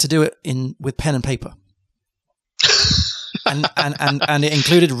 I had to do it with pen and paper, and it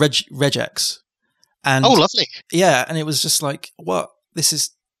included regex. And oh, lovely! Yeah, and it was just like, what? This is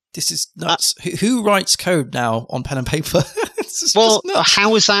nuts. Who writes code now on pen and paper? Well,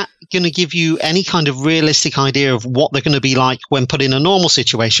 how is that going to give you any kind of realistic idea of what they're going to be like when put in a normal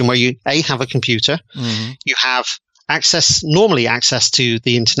situation where you have a computer, you have normally access to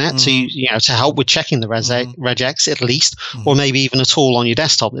the internet, to to help with checking the regex at least, or maybe even a tool on your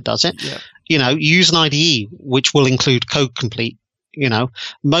desktop that does it. Use an IDE which will include code complete.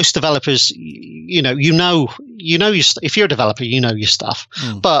 Most developers, if you're a developer, your stuff,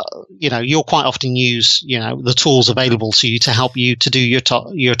 but you'll quite often use, the tools available to you to help you to do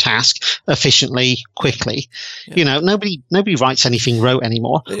your task efficiently, quickly. Nobody writes anything rote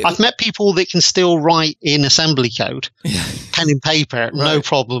anymore. I've met people that can still write in assembly code, pen and paper, no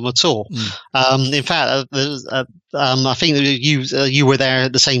problem at all. In fact, I think that you were there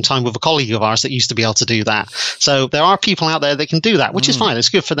at the same time with a colleague of ours that used to be able to do that. So there are people out there that can do that, which is fine. It's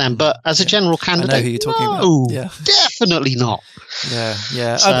good for them. But as a general candidate, I know who you're talking about. Yeah. Definitely not. Yeah.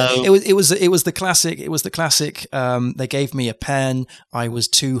 So, it was the classic. It was the classic. They gave me a pen. I was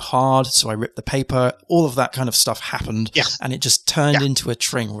too hard, so I ripped the paper. All of that kind of stuff happened, and it just turned into a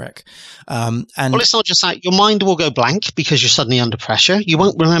train wreck. And it's not just that. Your mind will go blank because you're suddenly under pressure. You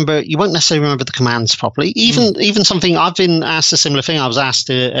won't necessarily remember the commands properly. Even something, I've been asked a similar thing. I was asked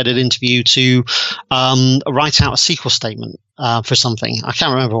at an interview to write out a SQL statement for something. I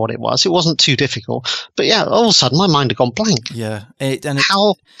can't remember what it was. It wasn't too difficult, but all of a sudden my mind had gone blank.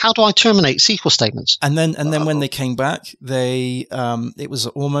 How do I terminate SQL statements? And then when they came back, it was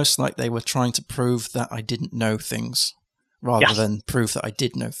almost like they were trying to prove that I didn't know things rather than prove that I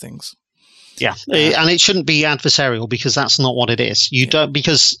did know things. Yeah, and it shouldn't be adversarial because that's not what it is.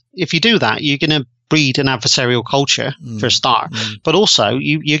 Because if you do that, you're going to breed an adversarial culture for a start, but also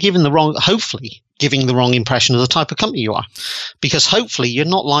you're giving the wrong impression of the type of company you are, because hopefully you're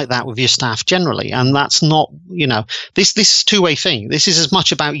not like that with your staff generally, and that's not, this is a two-way thing. This is as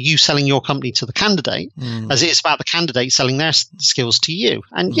much about you selling your company to the candidate as it is about the candidate selling their skills to you.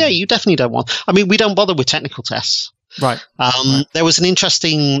 And you definitely don't want. I mean, we don't bother with technical tests. Right. There was an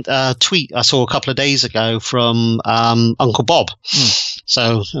interesting tweet I saw a couple of days ago from Uncle Bob.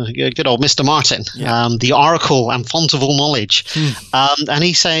 So good old Mr. Martin, the oracle and font of all knowledge. And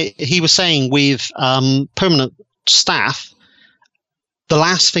he was saying with permanent staff, the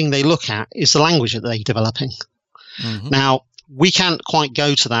last thing they look at is the language that they're developing. Now, we can't quite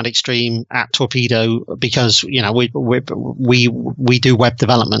go to that extreme at Torpedo because we do web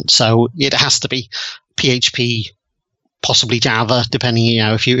development, so it has to be PHP possibly Java, depending,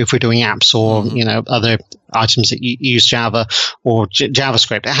 if we're doing apps or, other items that use Java or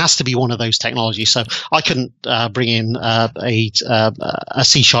JavaScript. It has to be one of those technologies. So I couldn't bring in a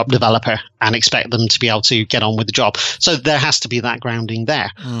C# developer and expect them to be able to get on with the job. So there has to be that grounding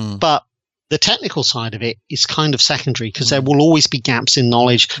there. But the technical side of it is kind of secondary, because there will always be gaps in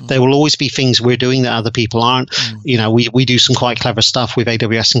knowledge. There will always be things we're doing that other people aren't. We do some quite clever stuff with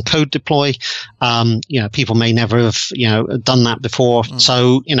AWS and Code Deploy. People may never have, done that before.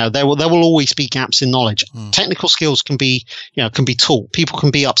 So, there will always be gaps in knowledge. Technical skills can be taught. People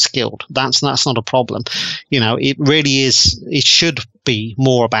can be upskilled. That's not a problem. It really is. It should be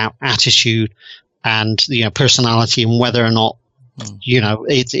more about attitude and, personality, and whether or not,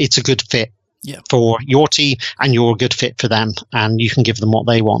 it's a good fit for your team, and you're a good fit for them, and you can give them what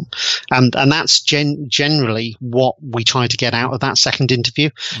they want. And that's generally what we try to get out of that second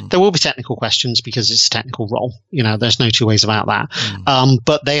interview. There will be technical questions because it's a technical role. There's no two ways about that.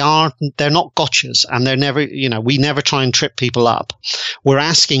 But they're not gotchas, and they're never, we never try and trip people up. We're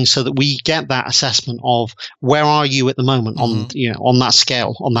asking so that we get that assessment of where are you at the moment on that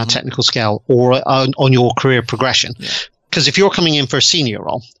scale, on that technical scale, or on your career progression. Because if you're coming in for a senior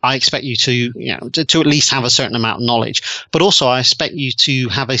role, I expect you to at least have a certain amount of knowledge, but also I expect you to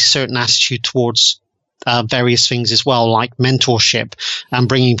have a certain attitude towards various things as well, like mentorship and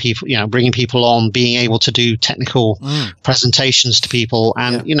bringing people on, being able to do technical presentations to people,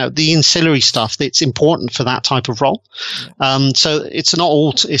 and the ancillary stuff that's important for that type of role. So it's not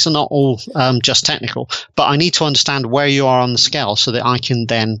all just technical, but I need to understand where you are on the scale so that I can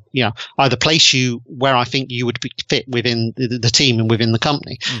then either place you where I think you would fit within the team and within the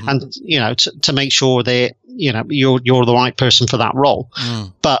company, and to make sure that you're the right person for that role.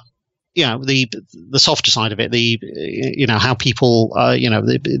 But the softer side of it, how people,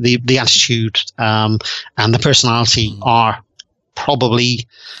 the attitude and the personality are probably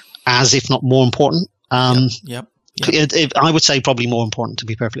as, if not more important. I would say probably more important, to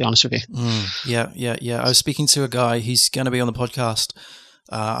be perfectly honest with you. I was speaking to a guy. He's going to be on the podcast.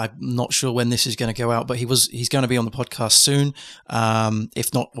 I'm not sure when this is going to go out, but he's going to be on the podcast soon,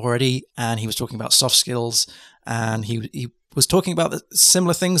 if not already. And he was talking about soft skills, and he was talking about the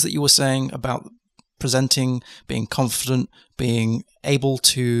similar things that you were saying about presenting, being confident, being able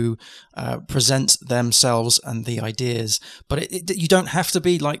to present themselves and the ideas. But you don't have to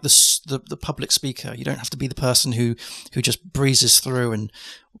be like the public speaker. You don't have to be the person who just breezes through and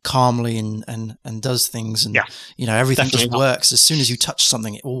calmly and does things, and everything just works. As soon as you touch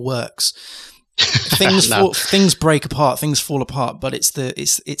something, it all works. Things break apart, things fall apart. But it's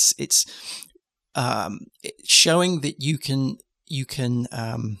showing that you can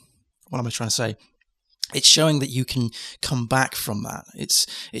what am I trying to say? It's showing that you can come back from that. It's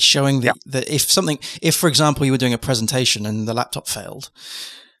showing that if for example you were doing a presentation and the laptop failed,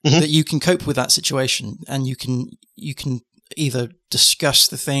 that you can cope with that situation, and you can either discuss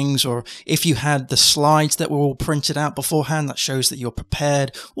the things, or if you had the slides that were all printed out beforehand, that shows that you're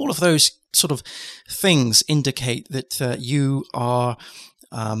prepared. All of those sort of things indicate that you are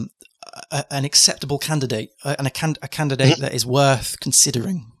an acceptable candidate, and a candidate that is worth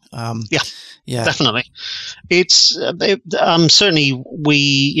considering. Definitely. It's certainly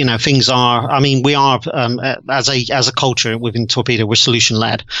things are. I mean, we are as a culture within Torpedo, we're solution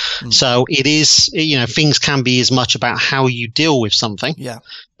led. So it is. Things can be as much about how you deal with something.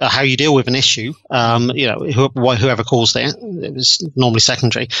 How you deal with an issue, whoever calls there, it's normally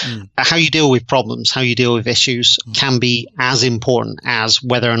secondary. How you deal with problems, how you deal with issues can be as important as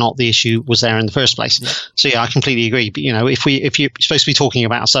whether or not the issue was there in the first place. So I completely agree. But if you're supposed to be talking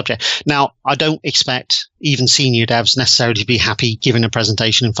about a subject, now I don't expect even senior devs necessarily to be happy giving a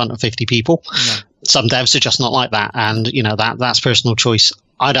presentation in front of 50 people. Some devs are just not like that, and that's personal choice.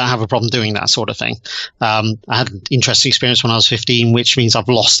 I don't have a problem doing that sort of thing. I had an interesting experience when I was 15, which means I've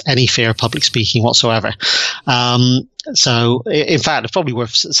lost any fear of public speaking whatsoever. So, in fact, it's probably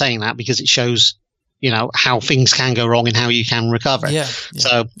worth saying that, because it shows, how things can go wrong and how you can recover.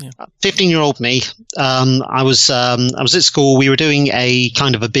 So, 15-year-old me, I was at school. We were doing a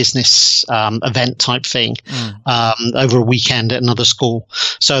kind of a business event type thing over a weekend at another school.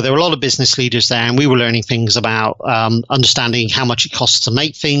 So there were a lot of business leaders there, and we were learning things about understanding how much it costs to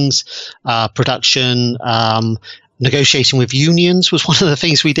make things, production. Negotiating with unions was one of the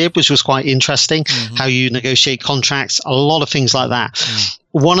things we did, which was quite interesting. How you negotiate contracts, a lot of things like that.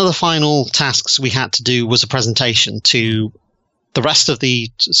 One of the final tasks we had to do was a presentation to the rest of the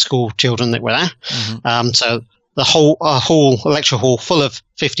school children that were there. So whole lecture hall full of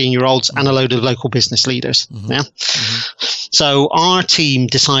 15-year-olds and a load of local business leaders. Mm-hmm. Yeah. Mm-hmm. So our team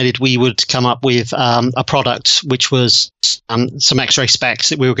decided we would come up with a product which was some X-ray specs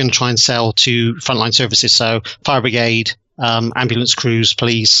that we were going to try and sell to frontline services, so fire brigade, ambulance crews,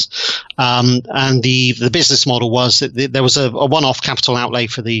 police, and the business model was that there was a one-off capital outlay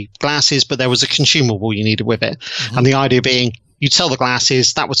for the glasses, but there was a consumable you needed with it, Mm-hmm. and the idea being you'd sell the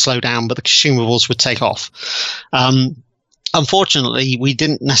glasses, that would slow down, but the consumables would take off. Unfortunately, we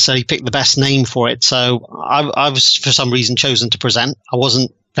didn't necessarily pick the best name for it, so I was for some reason chosen to present. I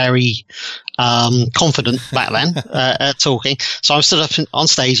wasn't very confident back then at talking, so I stood up on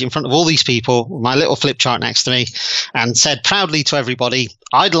stage in front of all these people with my little flip chart next to me and said proudly to everybody,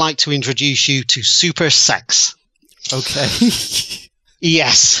 "I'd like to introduce you to Super Sex." Okay.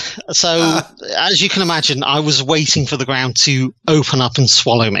 Yes. So, as you can imagine, I was waiting for the ground to open up and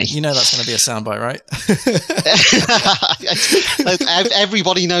swallow me. You know that's going to be a soundbite, right?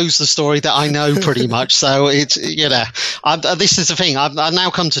 Everybody knows the story that I know pretty much. So, it's, this is the thing. I've now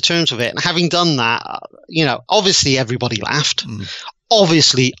come to terms with it. And having done that, obviously everybody laughed.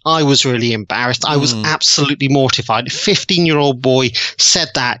 Obviously, I was really embarrassed. I was absolutely mortified. A 15-year-old boy said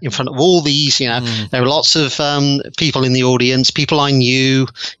that in front of all these, there were lots of people in the audience, people I knew,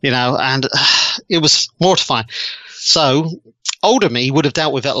 and it was mortifying. So older me would have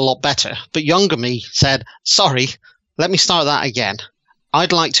dealt with it a lot better. But younger me said, "Sorry, let me start that again.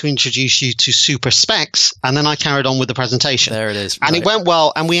 I'd like to introduce you to Super Specs," and then I carried on with the presentation. There it is. And it went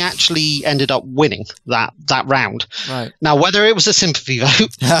well, and we actually ended up winning that round. Right. Now, whether it was a sympathy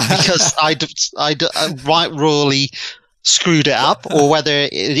vote because I'd right royally screwed it up, or whether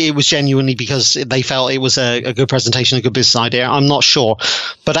it was genuinely because they felt it was a good presentation, a good business idea, I'm not sure.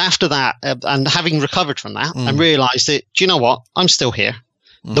 But after that, and having recovered from that, and realised that, do you know what? I'm still here.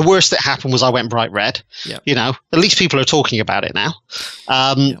 The worst that happened was I went bright red. Yep. At least people are talking about it now.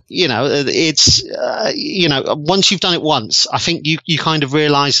 It's, once you've done it once, I think you kind of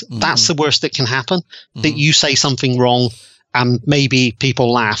realize that's the worst that can happen, that you say something wrong and maybe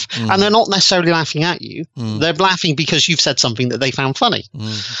people laugh. And they're not necessarily laughing at you. They're laughing because you've said something that they found funny.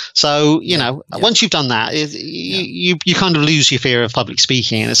 So, once you've done that, you kind of lose your fear of public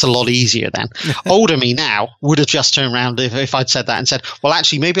speaking, and it's a lot easier then. Older me now would have just turned around if I'd said that and said, "Well,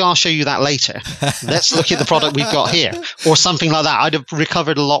 actually, maybe I'll show you that later. Let's look at the product we've got here," or something like that. I'd have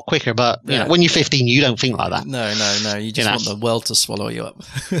recovered a lot quicker. But when you're 15, you don't think like that. No. You just want the world to swallow you up.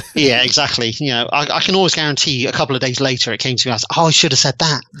 Yeah, exactly. I can always guarantee a couple of days later, it came to me, I was, I should have said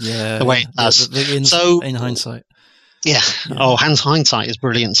that. Yeah. The way it does. In hindsight. Yeah. Oh, hindsight is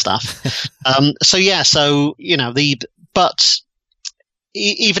brilliant stuff. But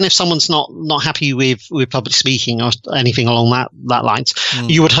even if someone's not happy with public speaking or anything along that lines,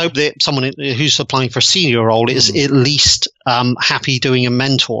 you would hope that someone who's applying for a senior role is at least happy doing a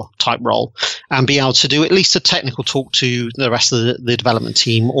mentor type role and be able to do at least a technical talk to the rest of the development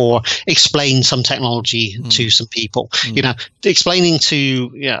team, or explain some technology to some people. Explaining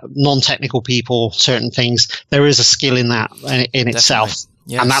to non-technical people certain things, there is a skill in that in itself.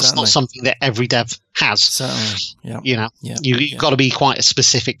 Yeah, and that's certainly not something that every dev has. Certainly. Yeah. You've got to be quite a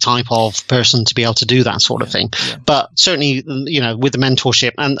specific type of person to be able to do that sort of thing. Yeah. But certainly, with the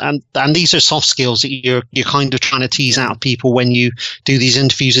mentorship and these are soft skills that you're kind of trying to tease out of people when you do these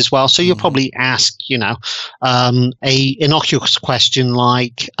interviews as well. So you'll probably ask, a innocuous question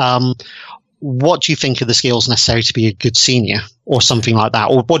like, what do you think are the skills necessary to be a good senior, or something like that?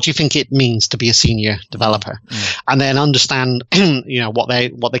 Or what do you think it means to be a senior developer? And then understand, what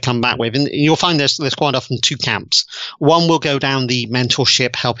they come back with. And you'll find there's quite often two camps. One will go down the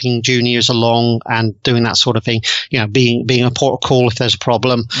mentorship, helping juniors along and doing that sort of thing, being a port of call if there's a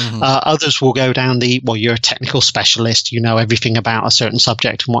problem. Others will go down you're a technical specialist, you know everything about a certain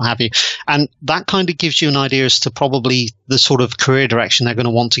subject and what have you. And that kind of gives you an idea as to probably the sort of career direction they're going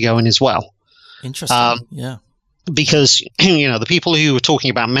to want to go in as well. Interesting. Yeah. Because, the people who are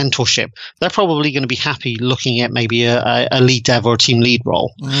talking about mentorship, they're probably going to be happy looking at maybe a lead dev or a team lead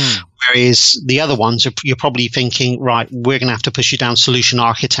role. Whereas the other ones, you're probably thinking, right, we're going to have to push you down solution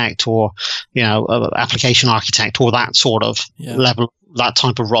architect or, application architect or that sort of level, that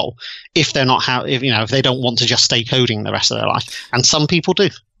type of role. If they're not, if they don't want to just stay coding the rest of their life. And some people do.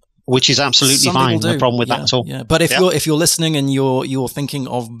 which is absolutely Some fine. people do. No problem with that at all. Yeah, but if you're listening and you're thinking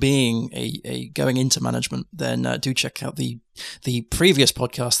of being a going into management, then do check out the previous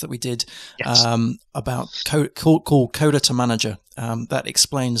podcast that we did about called Coder to Manager. That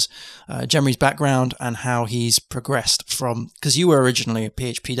explains Jemry's background and how he's progressed from, because you were originally a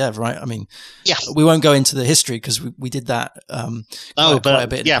PHP dev, right? I mean, we won't go into the history because we did that quite a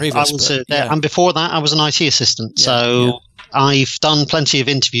bit in the previous. And before that, I was an IT assistant. I've done plenty of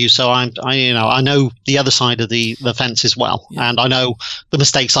interviews, so I know the other side of the fence as well, and I know the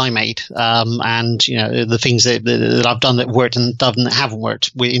mistakes I made, and the things that I've done that worked and done that haven't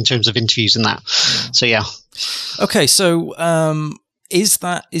worked in terms of interviews and that. So Okay, so is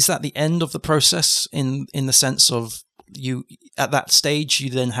that the end of the process in the sense of you at that stage you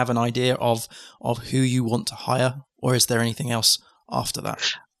then have an idea of who you want to hire, or is there anything else after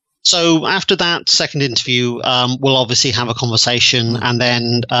that? So after that second interview, we'll obviously have a conversation, and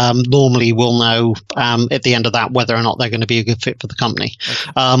then normally we'll know at the end of that whether or not they're going to be a good fit for the company.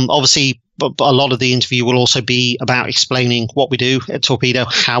 Okay. Obviously, a lot of the interview will also be about explaining what we do at Torpedo,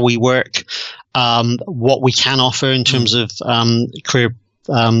 how we work, what we can offer in terms of career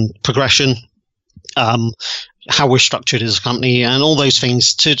progression, how we're structured as a company, and all those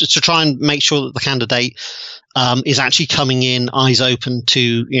things to try and make sure that the candidate is actually coming in eyes open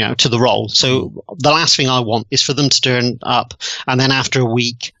to the role. So the last thing I want is for them to turn up and then after a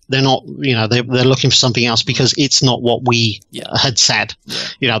week they're not, they're looking for something else because it's not what we had said.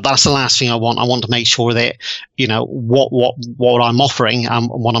 That's the last thing I want. I want to make sure that what I'm offering,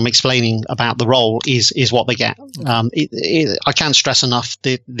 what I'm explaining about the role is what they get. I can't stress enough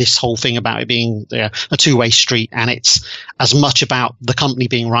this whole thing about it being a two-way street, and it's as much about the company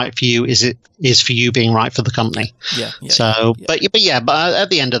being right for you as it is for you being right for the company. But at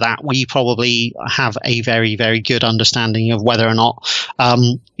the end of that, we probably have a very, very good understanding of whether or not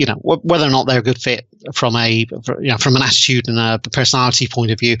they're a good fit from an attitude and a personality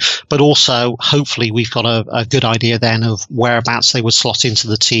point of view, but also hopefully we've got a good idea then of whereabouts they would slot into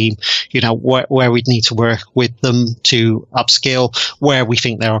the team, where we'd need to work with them to upskill, where we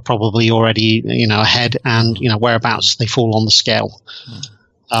think they're probably already ahead, and whereabouts they fall on the scale.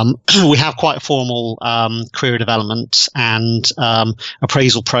 We have quite a formal career development and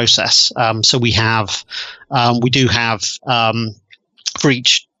appraisal process. So we do have for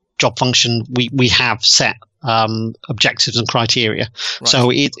each job function, we have set objectives and criteria. Right. So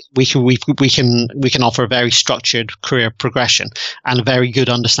we can offer a very structured career progression and a very good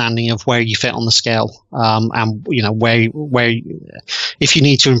understanding of where you fit on the scale, and where if you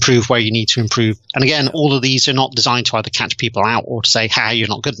need to improve, where you need to improve. And again, all of these are not designed to either catch people out or to say, "Hey, you're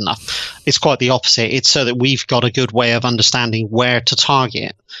not good enough." It's quite the opposite. It's so that we've got a good way of understanding where to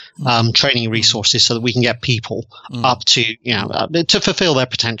target training resources so that we can get people up to to fulfill their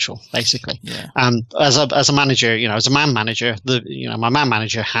potential, basically. As a manager, as a man manager, my man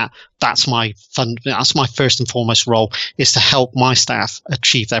manager hat, that's my first and foremost role, is to help my staff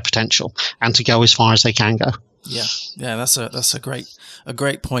achieve their potential and to go as far as they can go. That's a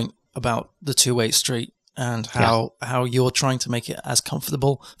great point about the two-way street and how you're trying to make it as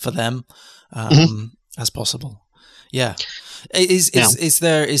comfortable for them as possible. Is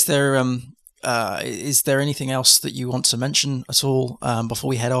there anything else that you want to mention at all before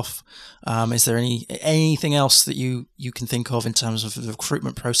we head off? Is there anything else that you can think of in terms of the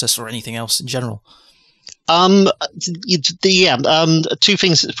recruitment process or anything else in general? Two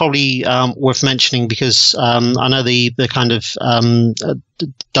things that's probably worth mentioning, because I know the kind of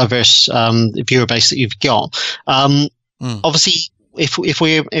diverse viewer base that you've got. Obviously, if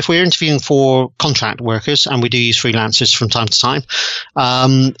we're interviewing for contract workers, and we do use freelancers from time to time,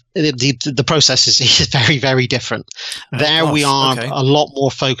 the process is very, very different. We are a lot more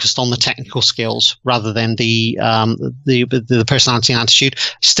focused on the technical skills rather than the personality and attitude.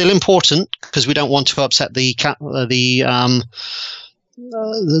 Still important, because we don't want to upset the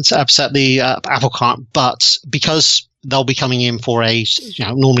apple cart, but because they'll be coming in for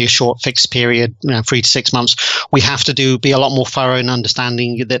normally a short fixed period, 3 to 6 months. We have to be a lot more thorough in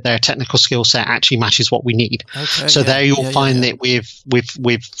understanding that their technical skill set actually matches what we need. You'll find that with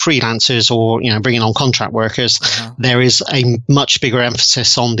freelancers or bringing on contract workers, there is a much bigger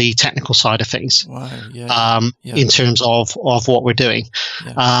emphasis on the technical side of things. In terms of what we're doing.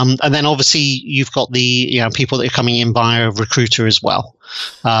 And then obviously you've got the people that are coming in via a recruiter as well.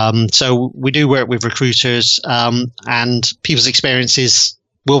 So we do work with recruiters, and people's experiences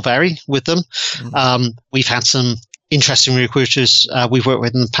will vary with them. We've had some interesting recruiters we've worked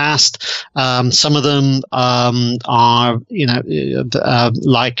with in the past. Some of them are,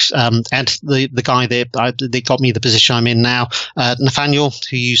 like Ed, the guy that got me the position I'm in now, Nathaniel,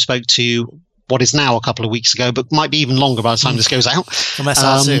 who you spoke to what is now a couple of weeks ago, but might be even longer by the time this goes out. From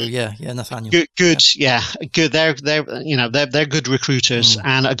SR2, yeah, Nathaniel. Good. They're good recruiters,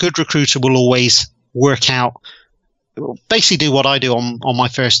 and a good recruiter will always work out, basically do what I do on my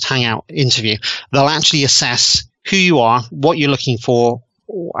first Hangout interview. They'll actually assess who you are, what you're looking for,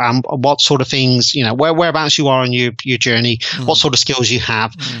 what sort of things, whereabouts you are on your journey, what sort of skills you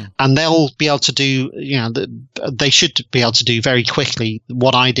have, and they'll be able to do, they should be able to do very quickly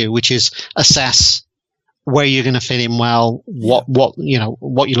what I do, which is assess where you're going to fit in well, what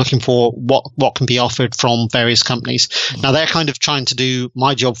you're looking for, what can be offered from various companies. Now they're kind of trying to do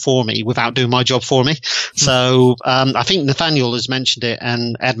my job for me without doing my job for me. So I think Nathaniel has mentioned it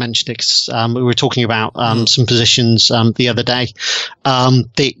and Ed mentioned it, 'cause we were talking about some positions the other day.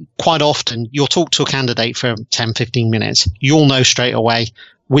 Quite often you'll talk to a candidate for 10, 15 minutes. You'll know straight away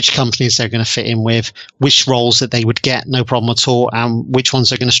which companies they're going to fit in with, which roles that they would get, no problem at all, and which ones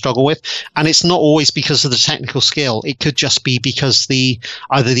they're going to struggle with. And it's not always because of the technical skill. It could just be because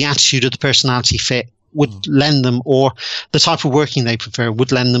either the attitude or the personality fit would lend them, or the type of working they prefer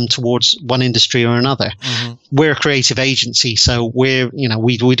would lend them towards one industry or another. We're a creative agency, so we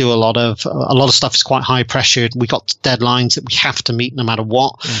do a lot of stuff is quite high pressured. We got deadlines that we have to meet no matter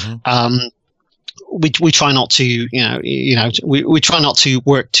what. We try not to, we try not to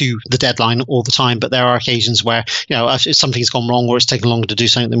work to the deadline all the time, but there are occasions where, if something's gone wrong or it's taken longer to do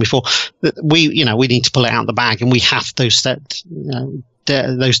something than before, we need to pull it out of the bag, and we have those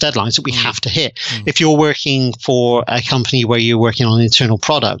deadlines that we have to hit. If you're working for a company where you're working on an internal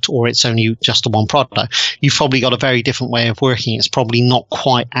product, or it's only just a one product, you've probably got a very different way of working. It's probably not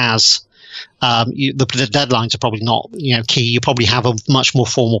quite as the deadlines are probably not key. You probably have a much more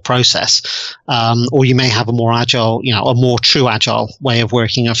formal process, or you may have a more agile, a more true agile way of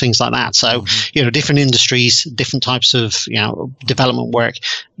working, or things like that. So different industries, different types of development work.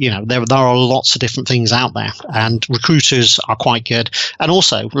 There are lots of different things out there, and recruiters are quite good, and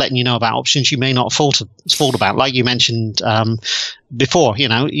also letting you know about options you may not have thought about, like you mentioned before.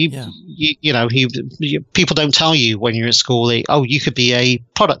 People don't tell you when you're at school, you could be a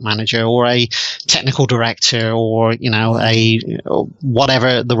product manager or a technical director, or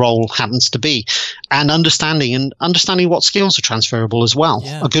whatever the role happens to be, and understanding what skills are transferable as well.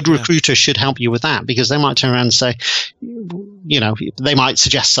 A good recruiter should help you with that, because they might turn around and say, they might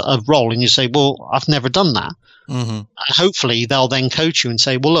suggest a role and you say, well, I've never done that. And hopefully they'll then coach you and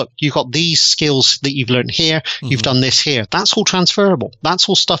say, well, look, you've got these skills that you've learned here, you've done this here. That's all transferable. That's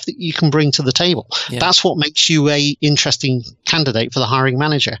all stuff that you can bring to the table. That's what makes you a interesting candidate for the hiring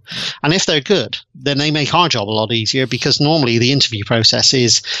manager. And if they're good, then they make our job a lot easier, because normally the interview process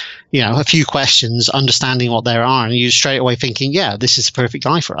is, a few questions, understanding what there are, and you're straight away thinking, this is the perfect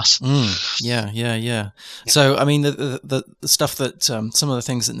guy for us. Yeah. So, I mean, the stuff that some of the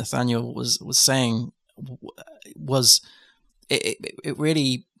things that Nathaniel was saying was it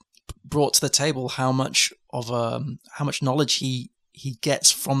really brought to the table how much knowledge he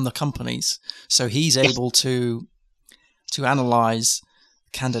gets from the companies. So he's able to analyze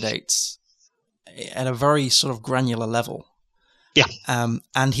candidates at a very sort of granular level. And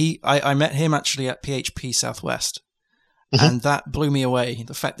I met him actually at PHP Southwest, and that blew me away.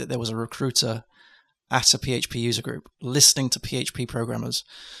 The fact that there was a recruiter at a PHP user group listening to PHP programmers.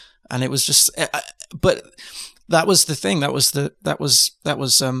 And it was just, but that was the thing. That was the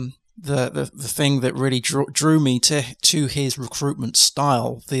thing that really drew me to his recruitment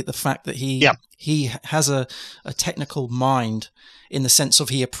style. The fact that he has a technical mind, in the sense of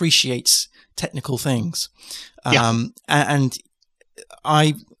he appreciates technical things. And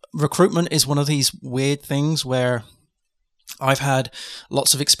recruitment is one of these weird things where I've had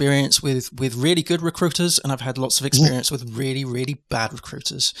lots of experience with really good recruiters, and I've had lots of experience with really, really bad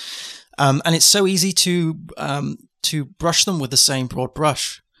recruiters. And it's so easy to brush them with the same broad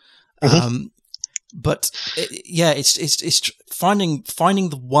brush. But it's finding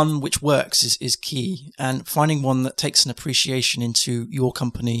the one which works is key, and finding one that takes an appreciation into your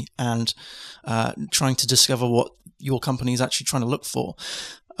company, and trying to discover what your company is actually trying to look for.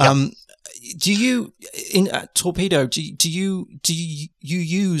 Do you in Torpedo? Do you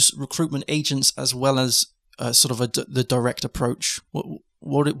use recruitment agents as well as sort of the direct approach?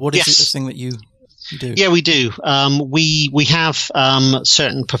 What is it, the thing that you? You do? Yeah, we do. We have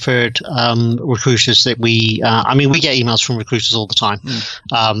certain preferred recruiters that we. I mean, we get emails from recruiters all the time.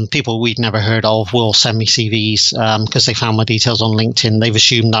 People we'd never heard of will send me CVs because they found my details on LinkedIn. They've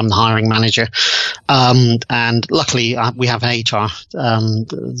assumed I'm the hiring manager, and luckily we have an HR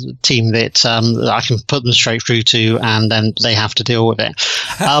team that I can put them straight through to, and then they have to deal with it.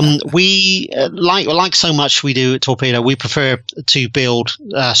 We like so much we do at Torpedo. We prefer to build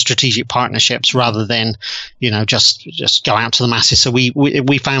strategic partnerships rather than, just go out to the masses. So we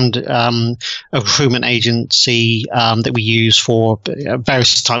found a recruitment agency that we use for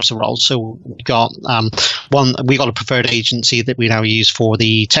various types of roles. So we got a preferred agency that we now use for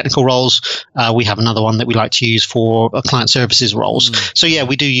the technical roles. We have another one that we like to use for client services roles. So yeah,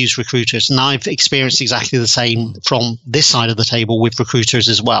 we do use recruiters, and I've experienced exactly the same from this side of the table with recruiters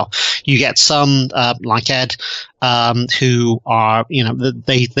as well. You get some like Ed, who are,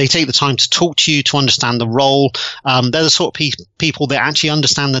 they take the time to talk to you, to understand the role. They're the sort of people that actually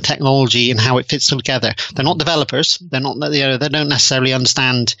understand the technology and how it fits together. They're not developers. They're not, they don't necessarily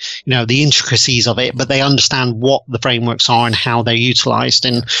understand, the intricacies of it, but they understand what the frameworks are and how they're utilized.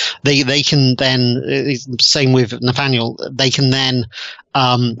 And they can then, same with Nathaniel, they can then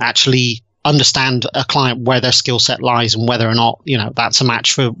actually understand a client where their skill set lies and whether or not that's a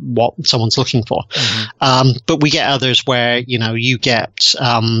match for what someone's looking for. But we get others where you get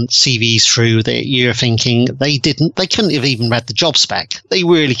CVs through that you're thinking they couldn't have even read the job spec. They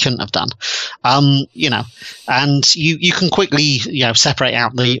really couldn't have done. And you can quickly separate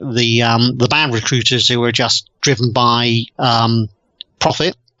out the bad recruiters who are just driven by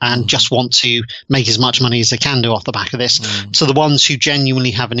profit and just want to make as much money as they can do off the back of this. So the ones who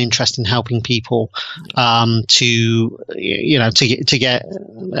genuinely have an interest in helping people to get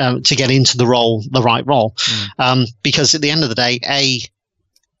into the right role, because at the end of the day,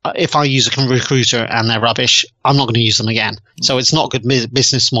 if I use a recruiter and they're rubbish, I'm not going to use them again. So it's not a good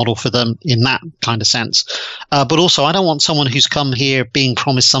business model for them in that kind of sense. But also, I don't want someone who's come here being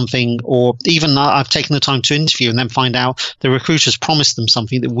promised something, or even I've taken the time to interview and then find out the recruiters promised them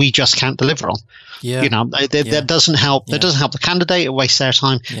something that we just can't deliver on. Yeah. That doesn't help. That doesn't help the candidate. It wastes their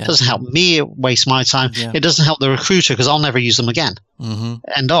time. It doesn't help me. It wastes my time. It doesn't help the recruiter because I'll never use them again.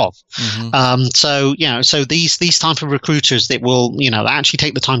 End of. So these type of recruiters that will, actually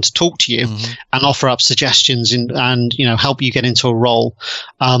take the time to talk to you and offer up suggestions and help you get into a role.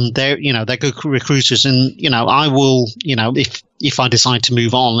 They're good recruiters, and I will, if I decide to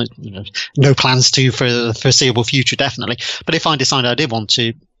move on, no plans to for the foreseeable future, definitely. But if I decide I did want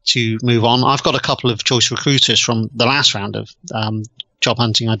to move on, I've got a couple of choice recruiters from the last round of job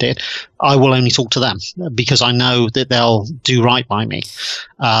hunting I did. I will only talk to them because I know that they'll do right by me.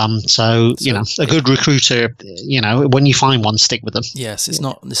 So a good recruiter, when you find one, stick with them. Yes, it's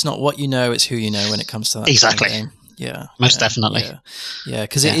not what you know, it's who you know when it comes to that. Exactly. Kind of game. Yeah, most definitely. Yeah,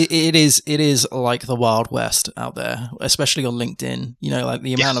 because it is like the Wild West out there, especially on LinkedIn. Like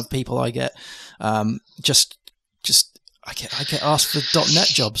the amount of people I get, just I get asked for .NET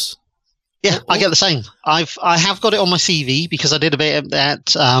jobs. Yeah, I get the same. I have got it on my CV because I did a bit at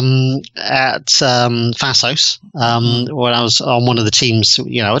Fasthouse when I was on one of the teams.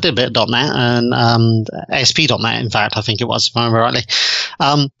 I did a bit of .NET and ASP.NET. In fact, I think it was, if I remember rightly.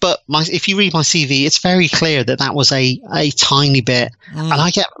 But if you read my CV, it's very clear that was a tiny bit. And I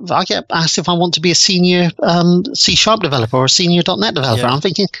get asked if I want to be a senior C# developer or a senior .NET developer. I'm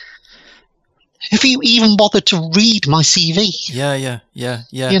thinking, if you even bothered to read my CV,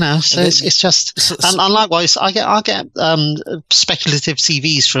 so it's just, and likewise, I get speculative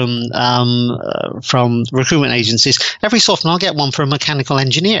CVs from recruitment agencies. Every so often, I'll get one for a mechanical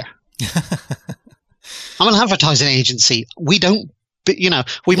engineer. I'm an advertising agency. We don't. But,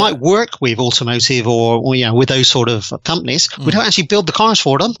 we might work with automotive or with those sort of companies. We don't actually build the cars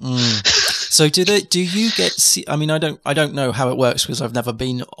for them. So do you get? I mean, I don't know how it works because I've never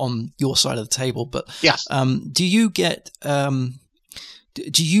been on your side of the table. But do you get? Do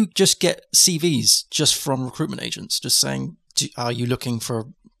you just get CVs just from recruitment agents, just saying, are you looking for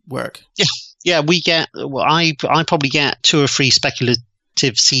work? Yeah. We get. Well, I probably get 2 or 3 speculative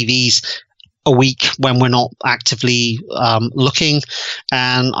CVs a week when we're not actively looking,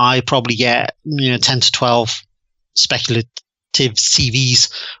 and I probably get 10 to 12 speculative CVs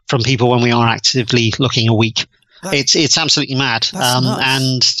from people when we are actively looking a week. It's absolutely mad.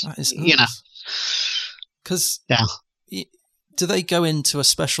 And that is nuts. Because do they go into a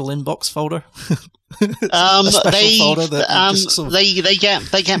special inbox folder? They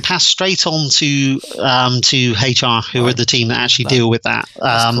get passed straight on to HR, who are the team that actually deal with that.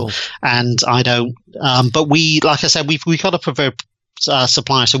 Cool. And I don't. But like I said, we've got a preferred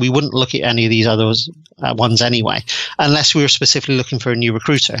supplier, so we wouldn't look at any of these other ones anyway, unless we were specifically looking for a new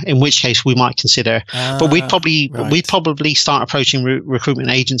recruiter. In which case, we might consider. But we'd probably start approaching recruitment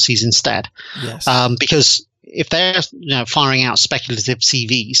agencies instead. Yes. Because if they're firing out speculative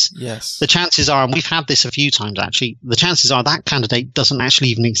CVs, yes, the chances are, and we've had this a few times actually, the chances are that candidate doesn't actually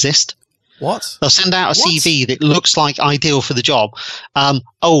even exist. What? They'll send out a CV that looks like ideal for the job.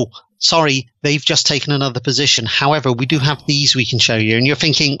 Sorry, they've just taken another position. However, we do have these we can show you. And you're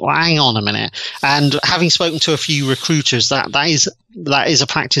thinking, well, hang on a minute. And having spoken to a few recruiters, that is a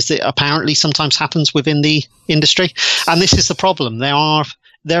practice that apparently sometimes happens within the industry. And this is the problem. There are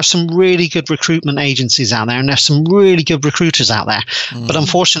some really good recruitment agencies out there, and there's some really good recruiters out there. But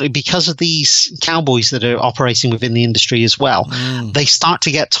unfortunately, because of these cowboys that are operating within the industry as well, they start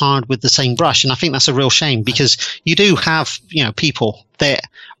to get tarred with the same brush. And I think that's a real shame, because you do have, people that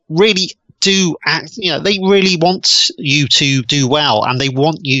really do act, they really want you to do well, and they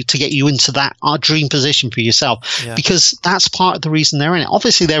want you to get you into that dream position for yourself, because that's part of the reason they're in it.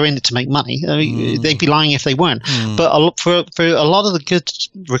 Obviously, they're in it to make money. They'd be lying if they weren't. But for a lot of the good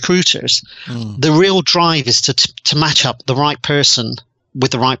recruiters, the real drive is to match up the right person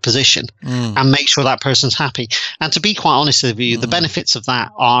with the right position and make sure that person's happy. And to be quite honest with you, the benefits of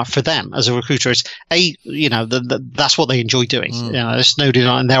that are, for them as a recruiter, is that's what they enjoy doing. There's no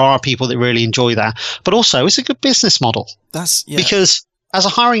denying, there are people that really enjoy that, but also it's a good business model. Because as a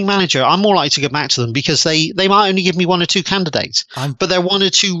hiring manager, I'm more likely to go back to them, because they might only give me one or two candidates, but they're one or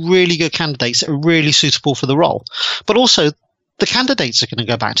two really good candidates that are really suitable for the role. But also, the candidates are going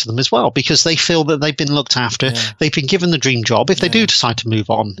to go back to them as well, because they feel that they've been looked after. They've been given the dream job. If they do decide to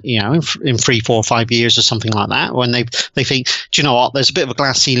move on, in 3, 4, 5 years or something like that, when they think, do you know what, there's a bit of a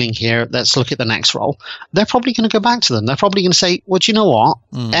glass ceiling here, let's look at the next role, they're probably going to go back to them. They're probably going to say, well, do you know what,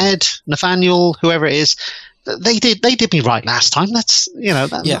 Ed, Nathaniel, whoever it is, they did me right last time. That's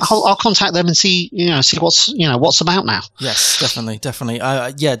I'll contact them and see what's about now. Yes, definitely. Definitely.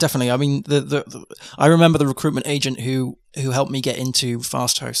 I mean, I remember the recruitment agent who helped me get into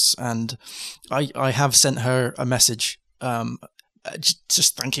Fast Hosts, and I have sent her a message,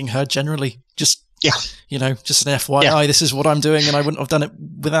 just thanking her generally. Just an FYI, this is what I'm doing, and I wouldn't have done it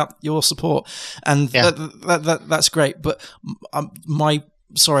without your support. And that's great. But my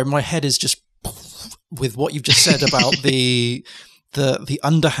head is just with what you've just said about the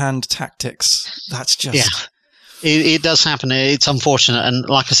underhand tactics. That's just it does happen. It's unfortunate, and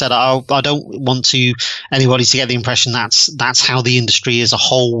like I said, I don't want anybody to get the impression that's how the industry as a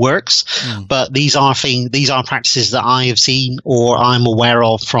whole works. But these are practices that I have seen or I'm aware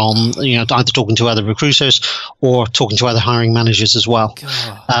of from either talking to other recruiters or talking to other hiring managers as well.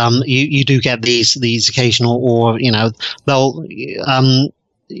 You do get these occasional, or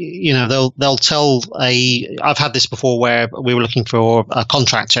they'll tell I've had this before where we were looking for a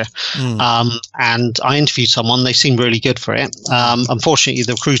contractor, and I interviewed someone. They seemed really good for it. Unfortunately,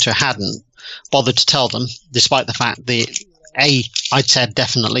 the recruiter hadn't bothered to tell them, despite the fact that I'd said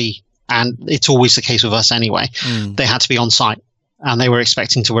definitely, and it's always the case with us anyway, they had to be on site. And they were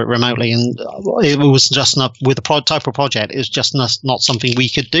expecting to work remotely, and it was just not with the type of project. It was just not something we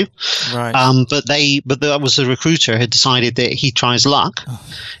could do. Right. But that was the recruiter had decided that he'd try his luck,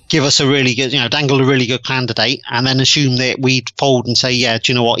 give us a really good, dangle a really good candidate, and then assume that we'd fold and say, yeah,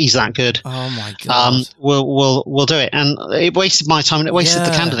 do you know what? He's that good. Oh my God. We'll do it. And it wasted my time, and it wasted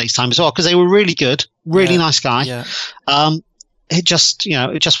the candidate's time as well, because they were really good, really nice guy. Yeah. It just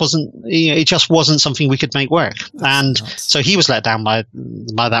wasn't something we could make work. And so he was let down by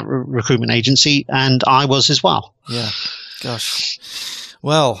that recruitment agency, and I was as well. Yeah. Gosh.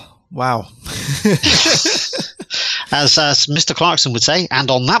 Well, wow. As Mr. Clarkson would say, and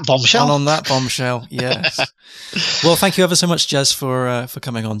on that bombshell. And on that bombshell, yes. Well, thank you ever so much, Jez, for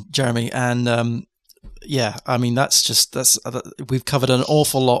coming on, Jeremy. And I mean, we've covered an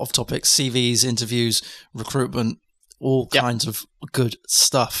awful lot of topics: CVs, interviews, recruitment, all kinds of good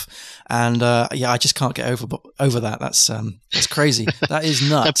stuff. And I just can't get over that. That's crazy. That is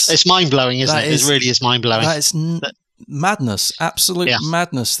nuts. It's mind-blowing, isn't it? It really is mind-blowing. That is madness, absolute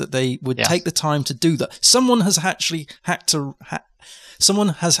madness, that they would take the time to do that. Someone has actually had to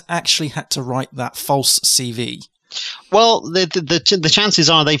write that false CV. Well, the chances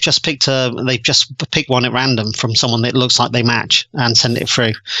are they've just picked one at random from someone that looks like they match and send it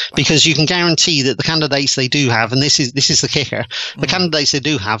through, because you can guarantee that the candidates they do have, and this is the kicker, the candidates they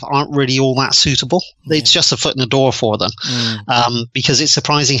do have aren't really all that suitable. It's just a foot in the door for them, because it's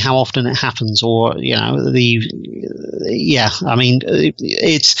surprising how often it happens. Or I mean,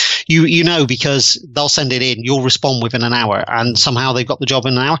 it's because they'll send it in, you'll respond within an hour, and somehow they've got the job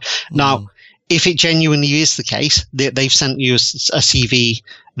in an hour. Now, if it genuinely is the case that they've sent you a CV,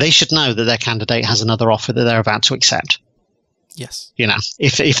 they should know that their candidate has another offer that they're about to accept. Yes.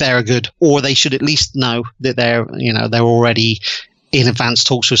 If they're a good, or they should at least know that they're already in advanced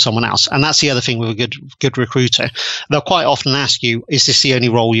talks with someone else. And that's the other thing with a good recruiter. They'll quite often ask you, is this the only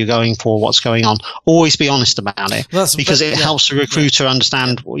role you're going for? What's going on? Always be honest about it, because it helps the recruiter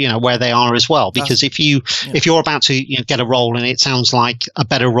understand, where they are as well. Because if you're about to get a role and it sounds like a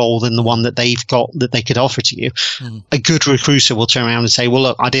better role than the one that they've got that they could offer to you, a good recruiter will turn around and say, well,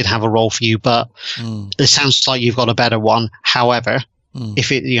 look, I did have a role for you, but it sounds like you've got a better one. However,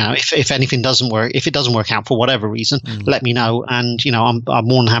 if anything doesn't work, if it doesn't work out for whatever reason, let me know, and I'm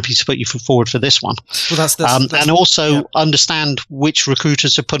more than happy to put you forward for this one. Well, that's and also understand which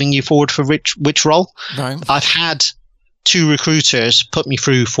recruiters are putting you forward for which role. Right. I've had 2 recruiters put me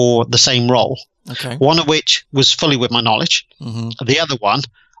through for the same role. Okay. One of which was fully with my knowledge. The other one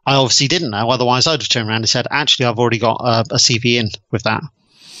I obviously didn't know. Otherwise, I'd have turned around and said, "Actually, I've already got a CV in with that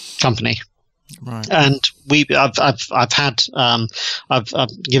company." Right. And I've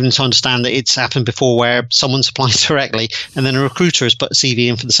given to understand that it's happened before where someone's applied directly and then a recruiter has put a CV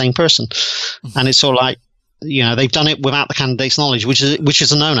in for the same person, and it's sort of like they've done it without the candidate's knowledge, which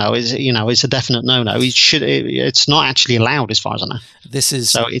is a no-no. It's a definite no-no. It's not actually allowed as far as I know.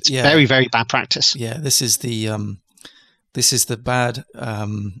 It's very, very bad practice. Yeah, this is the bad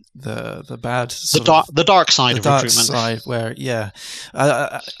the dark side of recruitment. Side where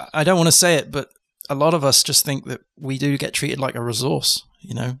I don't want to say it, but a lot of us just think that we do get treated like a resource.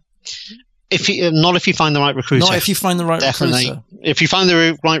 If you find the right recruiter. Not if you find the right recruiter. If you find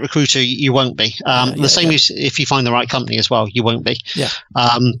the right recruiter, you won't be. The same as if you find the right company as well, you won't be. Yeah.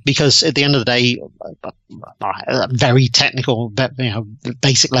 Because at the end of the day, very technical,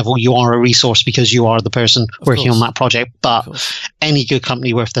 basic level, you are a resource because you are the person working on that project. But any good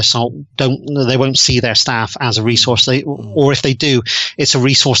company worth their salt they won't see their staff as a resource. Or if they do, it's a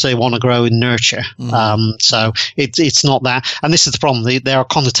resource they want to grow and nurture. So it's not that. And this is the problem. There are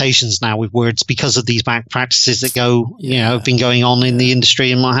connotations now with words because of these bad practices that have been going on in the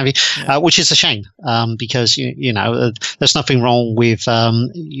industry and what have you, which is a shame, because there's nothing wrong with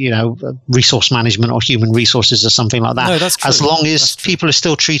resource management or human resources or something like that. No, that's true. As long as people are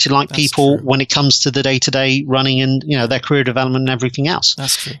still treated like people when it comes to the day-to-day running and their career development and everything else.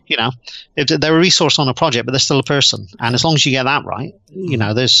 That's true. They're a resource on a project, but they're still a person, and as long as you get that right,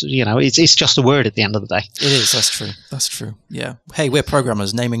 there's it's just a word at the end of the day. It is. That's true. Yeah. Hey, we're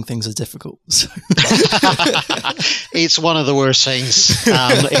programmers. Naming things is difficult. So. It's one of the worst things.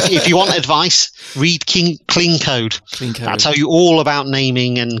 If you want advice, read Clean Code. I'll tell you all about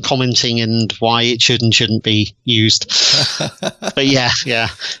naming and commenting and why it should and shouldn't be used. But yeah,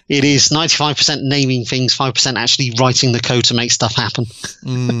 it is 95% naming things, 5% actually writing the code to make stuff happen.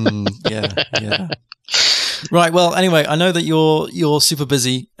 Yeah. Right. Well, anyway, I know that you're super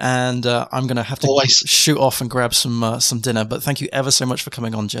busy, and I'm going to have to shoot off and grab some dinner. But thank you ever so much for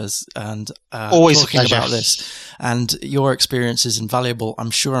coming on, Jez, and always talking a pleasure about this. And your experience is invaluable. I'm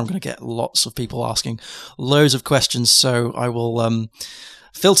sure I'm going to get lots of people asking loads of questions, so I will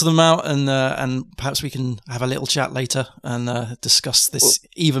filter them out, and perhaps we can have a little chat later and discuss this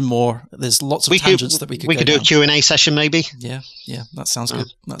even more. There's lots of tangents that we could do a Q&A session maybe. Yeah, that sounds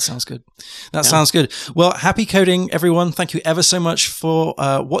good. That sounds good. Well, happy coding, everyone. Thank you ever so much for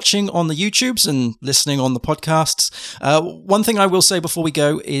watching on the YouTubes and listening on the podcasts. One thing I will say before we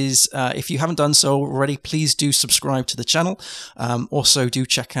go is if you haven't done so already, please do subscribe to the channel. Also, do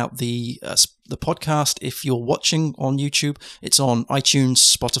check out the podcast. If you're watching on YouTube, it's on iTunes,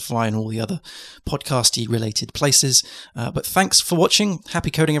 Spotify, and all the other podcasty related places. But thanks for watching.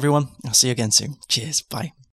 Happy coding, everyone. I'll see you again soon. Cheers. Bye.